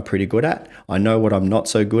know what I'm pretty good at. I know what I'm not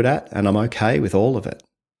so good at, and I'm okay with all of it.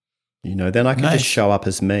 Then I can just show up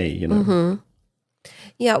as me,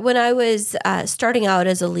 Yeah, when I was starting out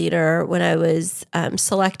as a leader, when I was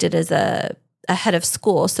selected as a head of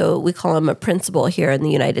school, so we call them a principal here in the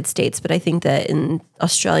United States, but I think that in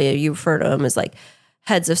Australia you refer to them as like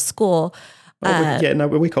heads of school.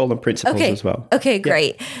 We call them principals as well. Okay,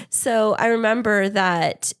 great. Yeah. So I remember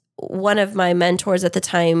that one of my mentors at the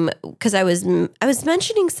time, because I was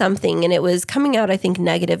mentioning something and it was coming out, I think,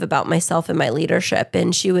 negative about myself and my leadership,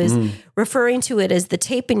 and she was referring to it as the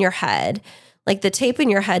tape in your head. Like the tape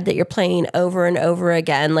in your head that you're playing over and over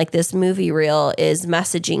again, like this movie reel is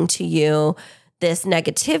messaging to you this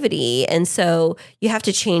negativity. And so you have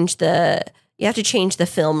to change the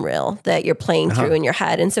film reel that you're playing through in your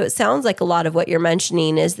head. And so it sounds like a lot of what you're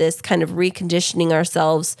mentioning is this kind of reconditioning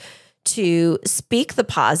ourselves to speak the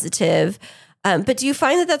positive. But do you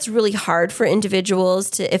find that that's really hard for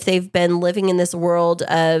individuals to, if they've been living in this world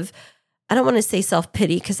of, I don't want to say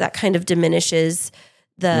self-pity because that kind of diminishes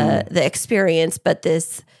the experience, but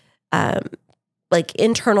this like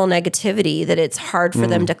internal negativity, that it's hard for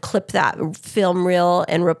them to clip that film reel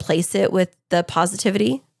and replace it with the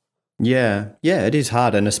positivity? Yeah, it is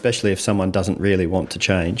hard, and especially if someone doesn't really want to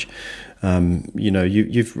change.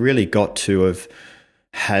 You've really got to have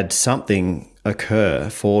had something occur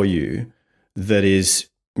for you that is,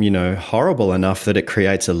 horrible enough that it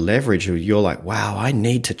creates a leverage. You're like, wow, I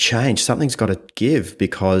need to change. Something's got to give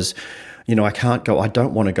because, I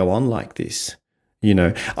don't want to go on like this.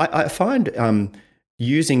 I find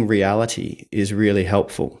using reality is really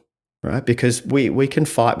helpful, right? Because we can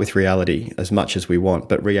fight with reality as much as we want,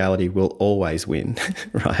 but reality will always win,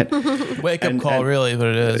 right? Wake up call, really, but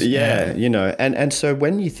it is. Yeah, and so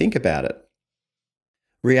when you think about it,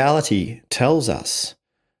 reality tells us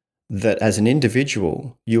that as an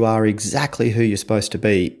individual, you are exactly who you're supposed to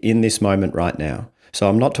be in this moment right now. So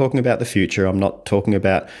I'm not talking about the future. I'm not talking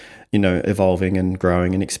about, evolving and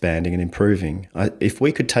growing and expanding and improving. If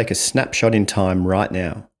we could take a snapshot in time right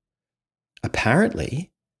now, apparently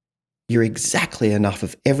you're exactly enough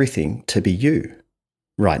of everything to be you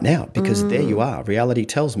right now, because there you are. Reality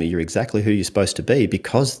tells me you're exactly who you're supposed to be,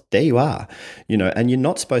 because there you are, and you're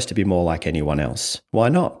not supposed to be more like anyone else. Why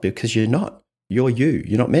not? Because you're not. You're you.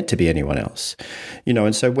 You're not meant to be anyone else.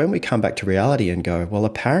 And so when we come back to reality and go, well,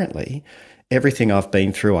 apparently everything I've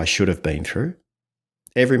been through, I should have been through.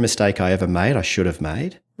 Every mistake I ever made, I should have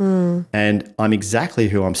made. And I'm exactly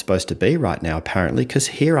who I'm supposed to be right now, apparently, because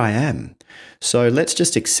here I am. So let's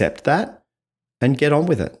just accept that and get on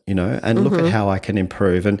with it, and look at how I can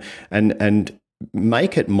improve and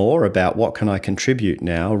make it more about what can I contribute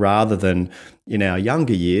now, rather than in our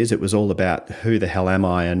younger years, it was all about who the hell am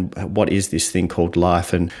I and what is this thing called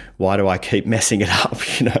life and why do I keep messing it up,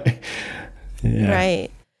 Yeah. Right.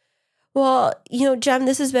 Well, Jem,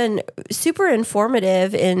 this has been super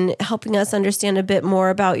informative in helping us understand a bit more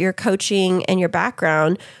about your coaching and your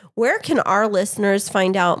background. Where can our listeners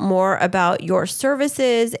find out more about your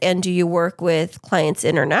services? And do you work with clients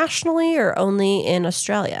internationally or only in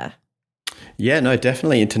Australia? Yeah, no,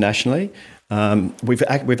 definitely internationally. We've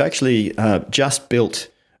actually just built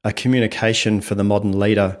a communication for the modern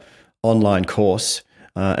leader online course,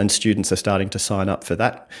 and students are starting to sign up for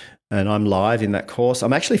that. And I'm live in that course.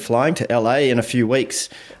 I'm actually flying to LA in a few weeks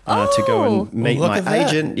to go and meet my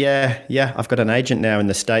agent. Yeah. I've got an agent now in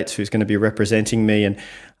the States who's going to be representing me,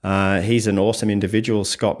 and he's an awesome individual,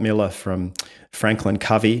 Scott Miller from Franklin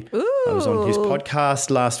Covey. I was on his podcast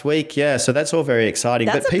last week. Yeah, so that's all very exciting.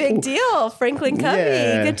 That's a big deal, Franklin Covey.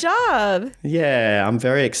 Yeah, good job. Yeah, I'm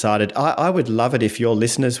very excited. I would love it if your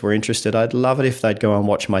listeners were interested. I'd love it if they'd go and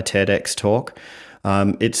watch my TEDx talk.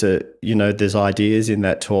 There's ideas in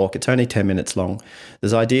that talk. It's only 10 minutes long.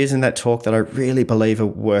 There's ideas in that talk that I really believe are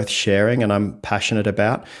worth sharing and I'm passionate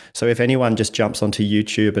about. So if anyone just jumps onto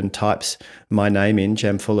YouTube and types my name in,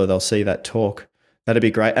 Jem Fuller, they'll see that talk. That'd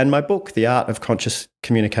be great. And my book, The Art of Conscious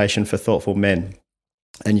Communication for Thoughtful Men.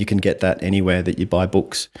 And you can get that anywhere that you buy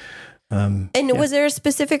books. Was there a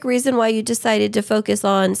specific reason why you decided to focus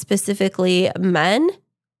on specifically men?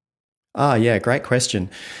 Yeah, great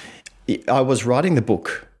question. I was writing the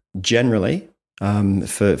book generally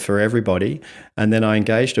for everybody, and then I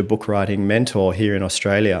engaged a book writing mentor here in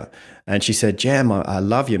Australia, and she said, "Jem, I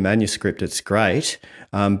love your manuscript. It's great,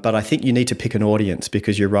 but I think you need to pick an audience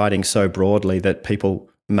because you're writing so broadly that people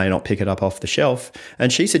may not pick it up off the shelf."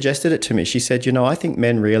 And she suggested it to me. She said, I think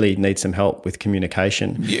men really need some help with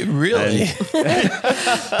communication. Yeah, really?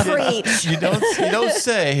 Preach. You don't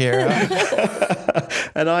say here. Huh?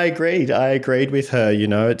 And I agreed with her.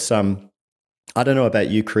 It's I don't know about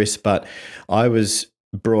you, Kris, but I was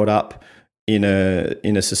brought up in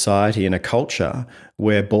a society, in a culture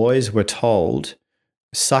where boys were told,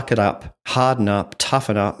 suck it up, harden up,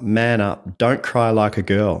 toughen up, man up, don't cry like a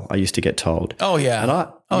girl. I used to get told. Oh yeah. And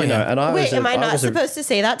Wait, am I not supposed to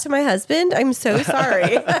say that to my husband? I'm so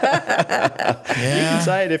sorry. You can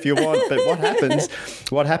say it if you want, but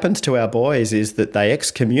what happens to our boys is that they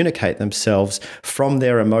excommunicate themselves from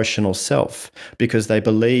their emotional self because they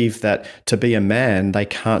believe that to be a man, they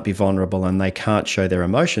can't be vulnerable and they can't show their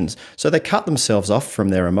emotions. So they cut themselves off from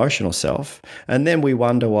their emotional self. And then we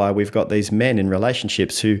wonder why we've got these men in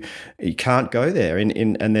relationships who can't go there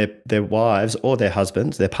and their wives or their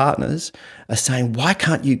husbands, their partners are saying, why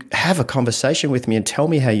can't you have a conversation with me and tell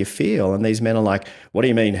me how you feel? And these men are like, what do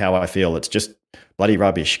you mean how I feel? It's just bloody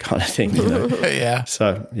rubbish kind of thing. Yeah.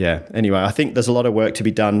 So, yeah. Anyway, I think there's a lot of work to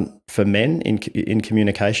be done for men in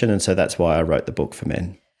communication. And so that's why I wrote the book for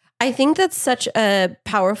men. I think that's such a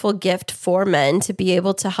powerful gift for men to be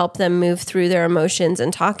able to help them move through their emotions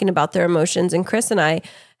and talking about their emotions. And Kris and I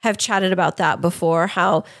have chatted about that before,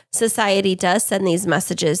 how society does send these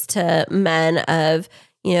messages to men of,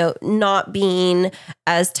 not being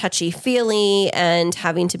as touchy-feely and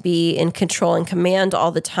having to be in control and command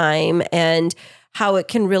all the time, and how it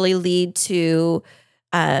can really lead to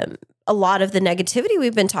a lot of the negativity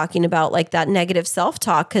we've been talking about, like that negative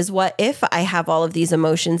self-talk. Because what if I have all of these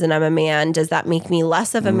emotions and I'm a man? Does that make me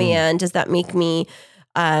less of a man? Does that make me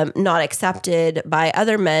not accepted by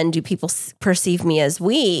other men? Do people perceive me as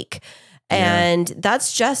weak? And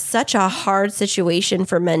that's just such a hard situation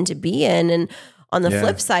for men to be in. And on the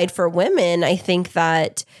flip side, for women, I think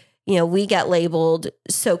that, we get labeled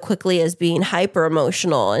so quickly as being hyper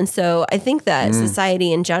emotional. And so I think that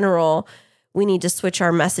society in general, we need to switch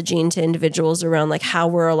our messaging to individuals around like how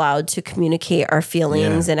we're allowed to communicate our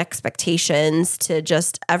feelings and expectations to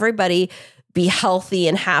just everybody be healthy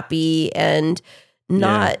and happy and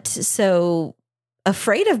not so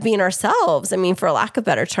afraid of being ourselves. I mean, for lack of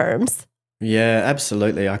better terms. Yeah,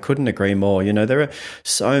 absolutely. I couldn't agree more. You know, there are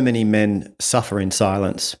so many men suffer in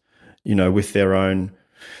silence, you know, with their own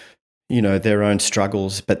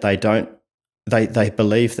struggles, but they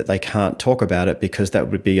believe that they can't talk about it because that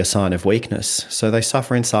would be a sign of weakness. So they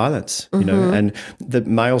suffer in silence, you know, and the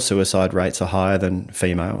male suicide rates are higher than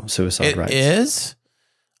female suicide rates. It is?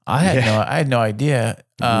 I had no idea.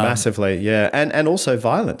 Massively, yeah. And also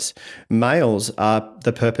violence. Males are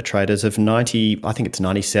the perpetrators of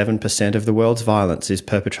 97% of the world's violence is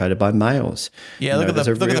perpetrated by males. Yeah, look at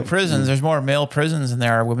the prisons. There's more male prisons than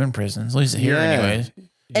there are women prisons, at least here anyways.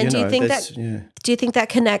 And do you think that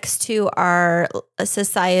connects to our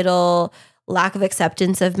societal lack of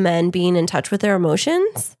acceptance of men being in touch with their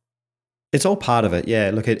emotions? It's all part of it, yeah.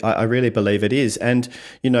 Look, I really believe it is. And,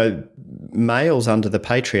 you know, males under the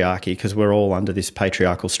patriarchy, because we're all under this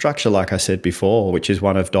patriarchal structure, like I said before, which is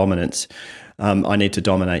one of dominance. I need to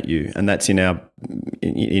dominate you. And that's in our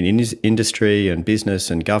industry and business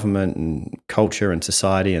and government and culture and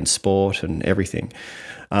society and sport and everything.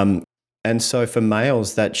 And so for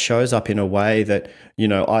males, that shows up in a way that, you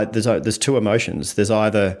know, there's two emotions. There's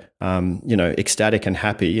either, you know, ecstatic and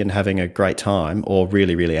happy and having a great time, or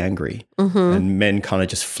really, really angry. And men kind of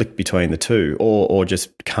just flick between the two, or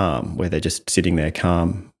just calm, where they're just sitting there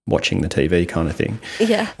calm, watching the TV kind of thing.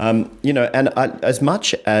 Yeah. You know, and as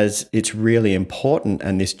much as it's really important,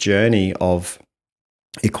 and this journey of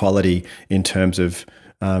equality in terms of,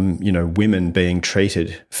 you know, women being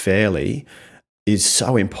treated fairly is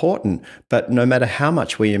so important. But no matter how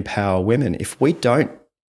much we empower women, if we don't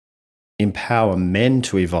empower men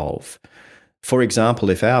to evolve, for example,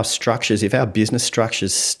 if our business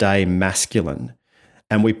structures stay masculine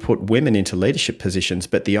and we put women into leadership positions,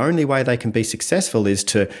 but the only way they can be successful is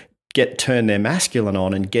to turn their masculine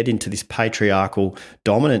on and get into this patriarchal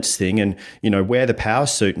dominance thing and, you know, wear the power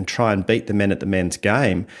suit and try and beat the men at the men's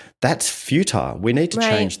game, that's futile. We need to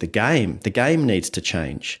change the game. The game needs to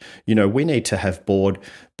change. You know, we need to have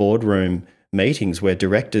boardroom meetings where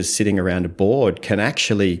directors sitting around a board can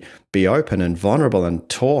actually be open and vulnerable and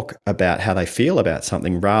talk about how they feel about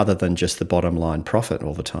something rather than just the bottom line profit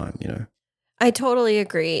all the time, you know. I totally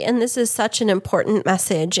agree. And this is such an important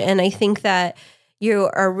message. And I think that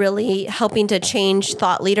you are really helping to change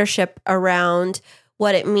thought leadership around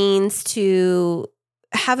what it means to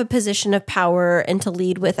have a position of power and to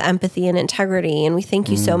lead with empathy and integrity. And we thank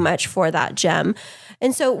you so much for that, Jem.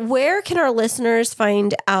 And so where can our listeners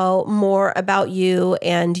find out more about you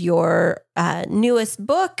and your newest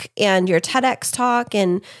book and your TEDx talk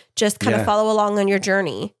and just kind of follow along on your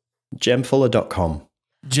journey? jemfuller.com.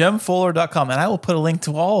 jemfuller.com. And I will put a link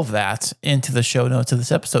to all of that into the show notes of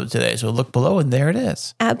this episode today. So look below and there it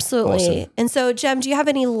is. Absolutely. Awesome. And so, Jem, do you have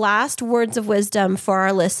any last words of wisdom for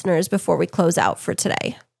our listeners before we close out for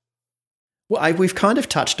today? Well, we've kind of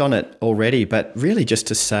touched on it already, but really just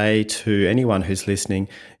to say to anyone who's listening,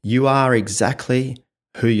 you are exactly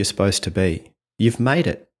who you're supposed to be. You've made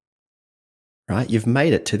it, right? You've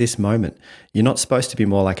made it to this moment. You're not supposed to be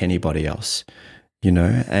more like anybody else. You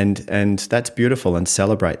know, and that's beautiful, and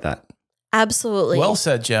celebrate that. Absolutely. Well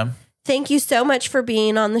said, Jem. Thank you so much for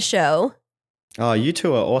being on the show. Oh, you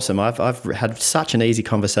two are awesome. I've had such an easy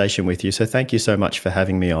conversation with you, so thank you so much for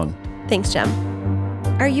having me on. Thanks, Jem.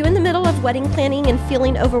 Are you in the middle of wedding planning and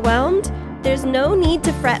feeling overwhelmed? There's no need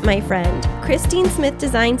to fret, my friend. Kristine Smith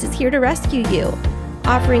Designs is here to rescue you.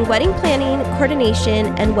 Offering wedding planning, coordination,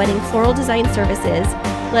 and wedding floral design services,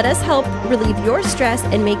 let us help relieve your stress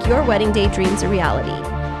and make your wedding day dreams a reality.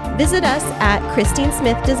 Visit us at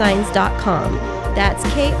KristineSmithDesigns.com. That's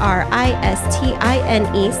KRISTINE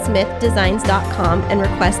SmithDesigns.com and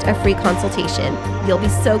request a free consultation. You'll be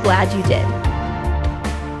so glad you did.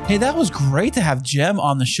 Hey, that was great to have Jem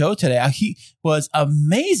on the show today. He was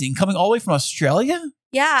amazing, coming all the way from Australia.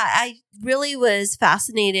 Yeah, I really was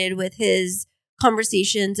fascinated with his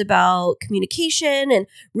conversations about communication and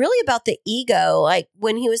really about the ego. Like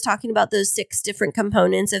when he was talking about those 6 different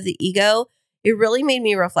components of the ego, it really made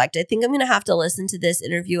me reflect. I think I'm going to have to listen to this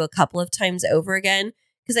interview a couple of times over again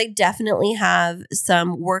because I definitely have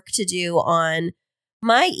some work to do on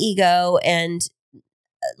my ego and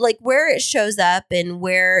like where it shows up and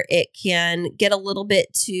where it can get a little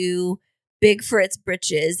bit too big for its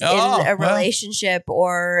britches in a relationship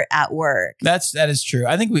or at work. That is true.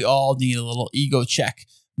 I think we all need a little ego check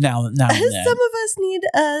now and then. Some of us need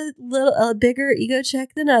a bigger ego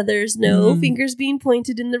check than others. No fingers being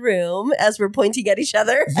pointed in the room as we're pointing at each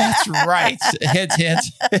other. That's right. Hint, hint.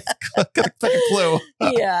 Like a clue.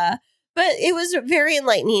 Yeah. But it was very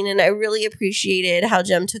enlightening, and I really appreciated how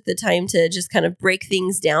Jem took the time to just kind of break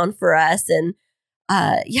things down for us. And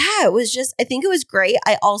it was just, I think it was great.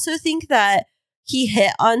 I also think that he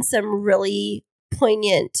hit on some really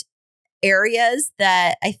poignant areas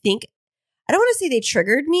that I think, I don't want to say they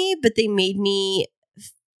triggered me, but they made me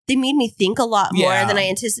think a lot more than I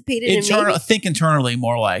anticipated. Think internally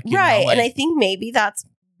more like. Right. And I think maybe that's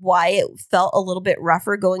why it felt a little bit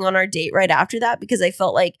rougher going on our date right after that, because I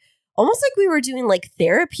felt like almost like we were doing like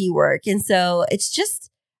therapy work. And so it's just,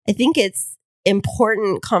 I think it's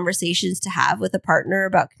important conversations to have with a partner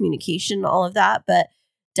about communication and all of that, but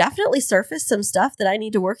definitely surfaced some stuff that I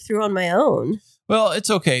need to work through on my own. Well, it's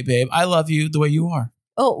okay, babe. I love you the way you are.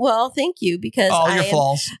 Oh, well, thank you, because all your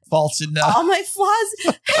faults and all my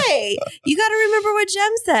flaws. Hey, you got to remember what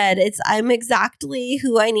Jem said. I'm exactly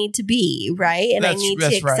who I need to be, right? And I need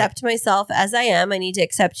to accept myself as I am. I need to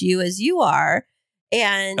accept you as you are.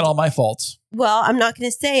 And all my faults. Well, I'm not going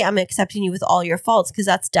to say I'm accepting you with all your faults, because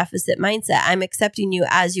that's deficit mindset. I'm accepting you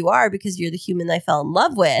as you are because you're the human I fell in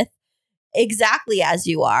love with, exactly as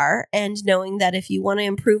you are. And knowing that if you want to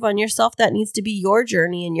improve on yourself, that needs to be your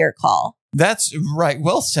journey and your call. That's right.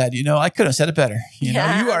 Well said. I couldn't have said it better. You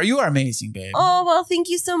are amazing, babe. Oh, well, thank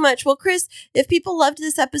you so much. Well, Kris, if people loved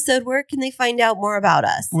this episode, where can they find out more about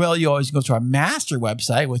us? Well, you always go to our master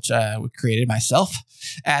website, which we created myself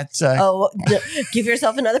at. Give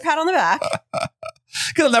yourself another pat on the back.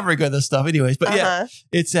 Because I'm never very good at this stuff anyways. But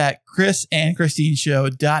it's at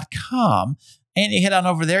KrisandKristineShow.com. And you head on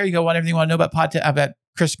over there. You go, everything you want to know about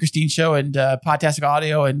Kris Kristine Show and Podcastic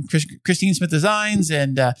Audio and Kristine Smith Designs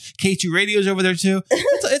and K2 Radio's over there too.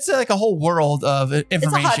 It's like a whole world of information.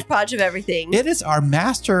 It's a hodgepodge of everything. It is our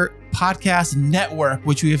master podcast network,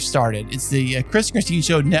 which we have started. It's the Kris Kristine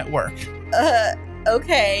Show Network.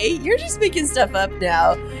 Okay. You're just making stuff up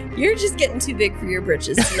now. You're just getting too big for your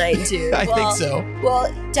britches tonight too. I think so.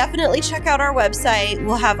 Well, definitely check out our website.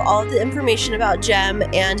 We'll have all of the information about Jem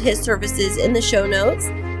and his services in the show notes.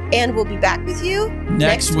 And we'll be back with you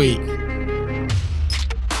next week.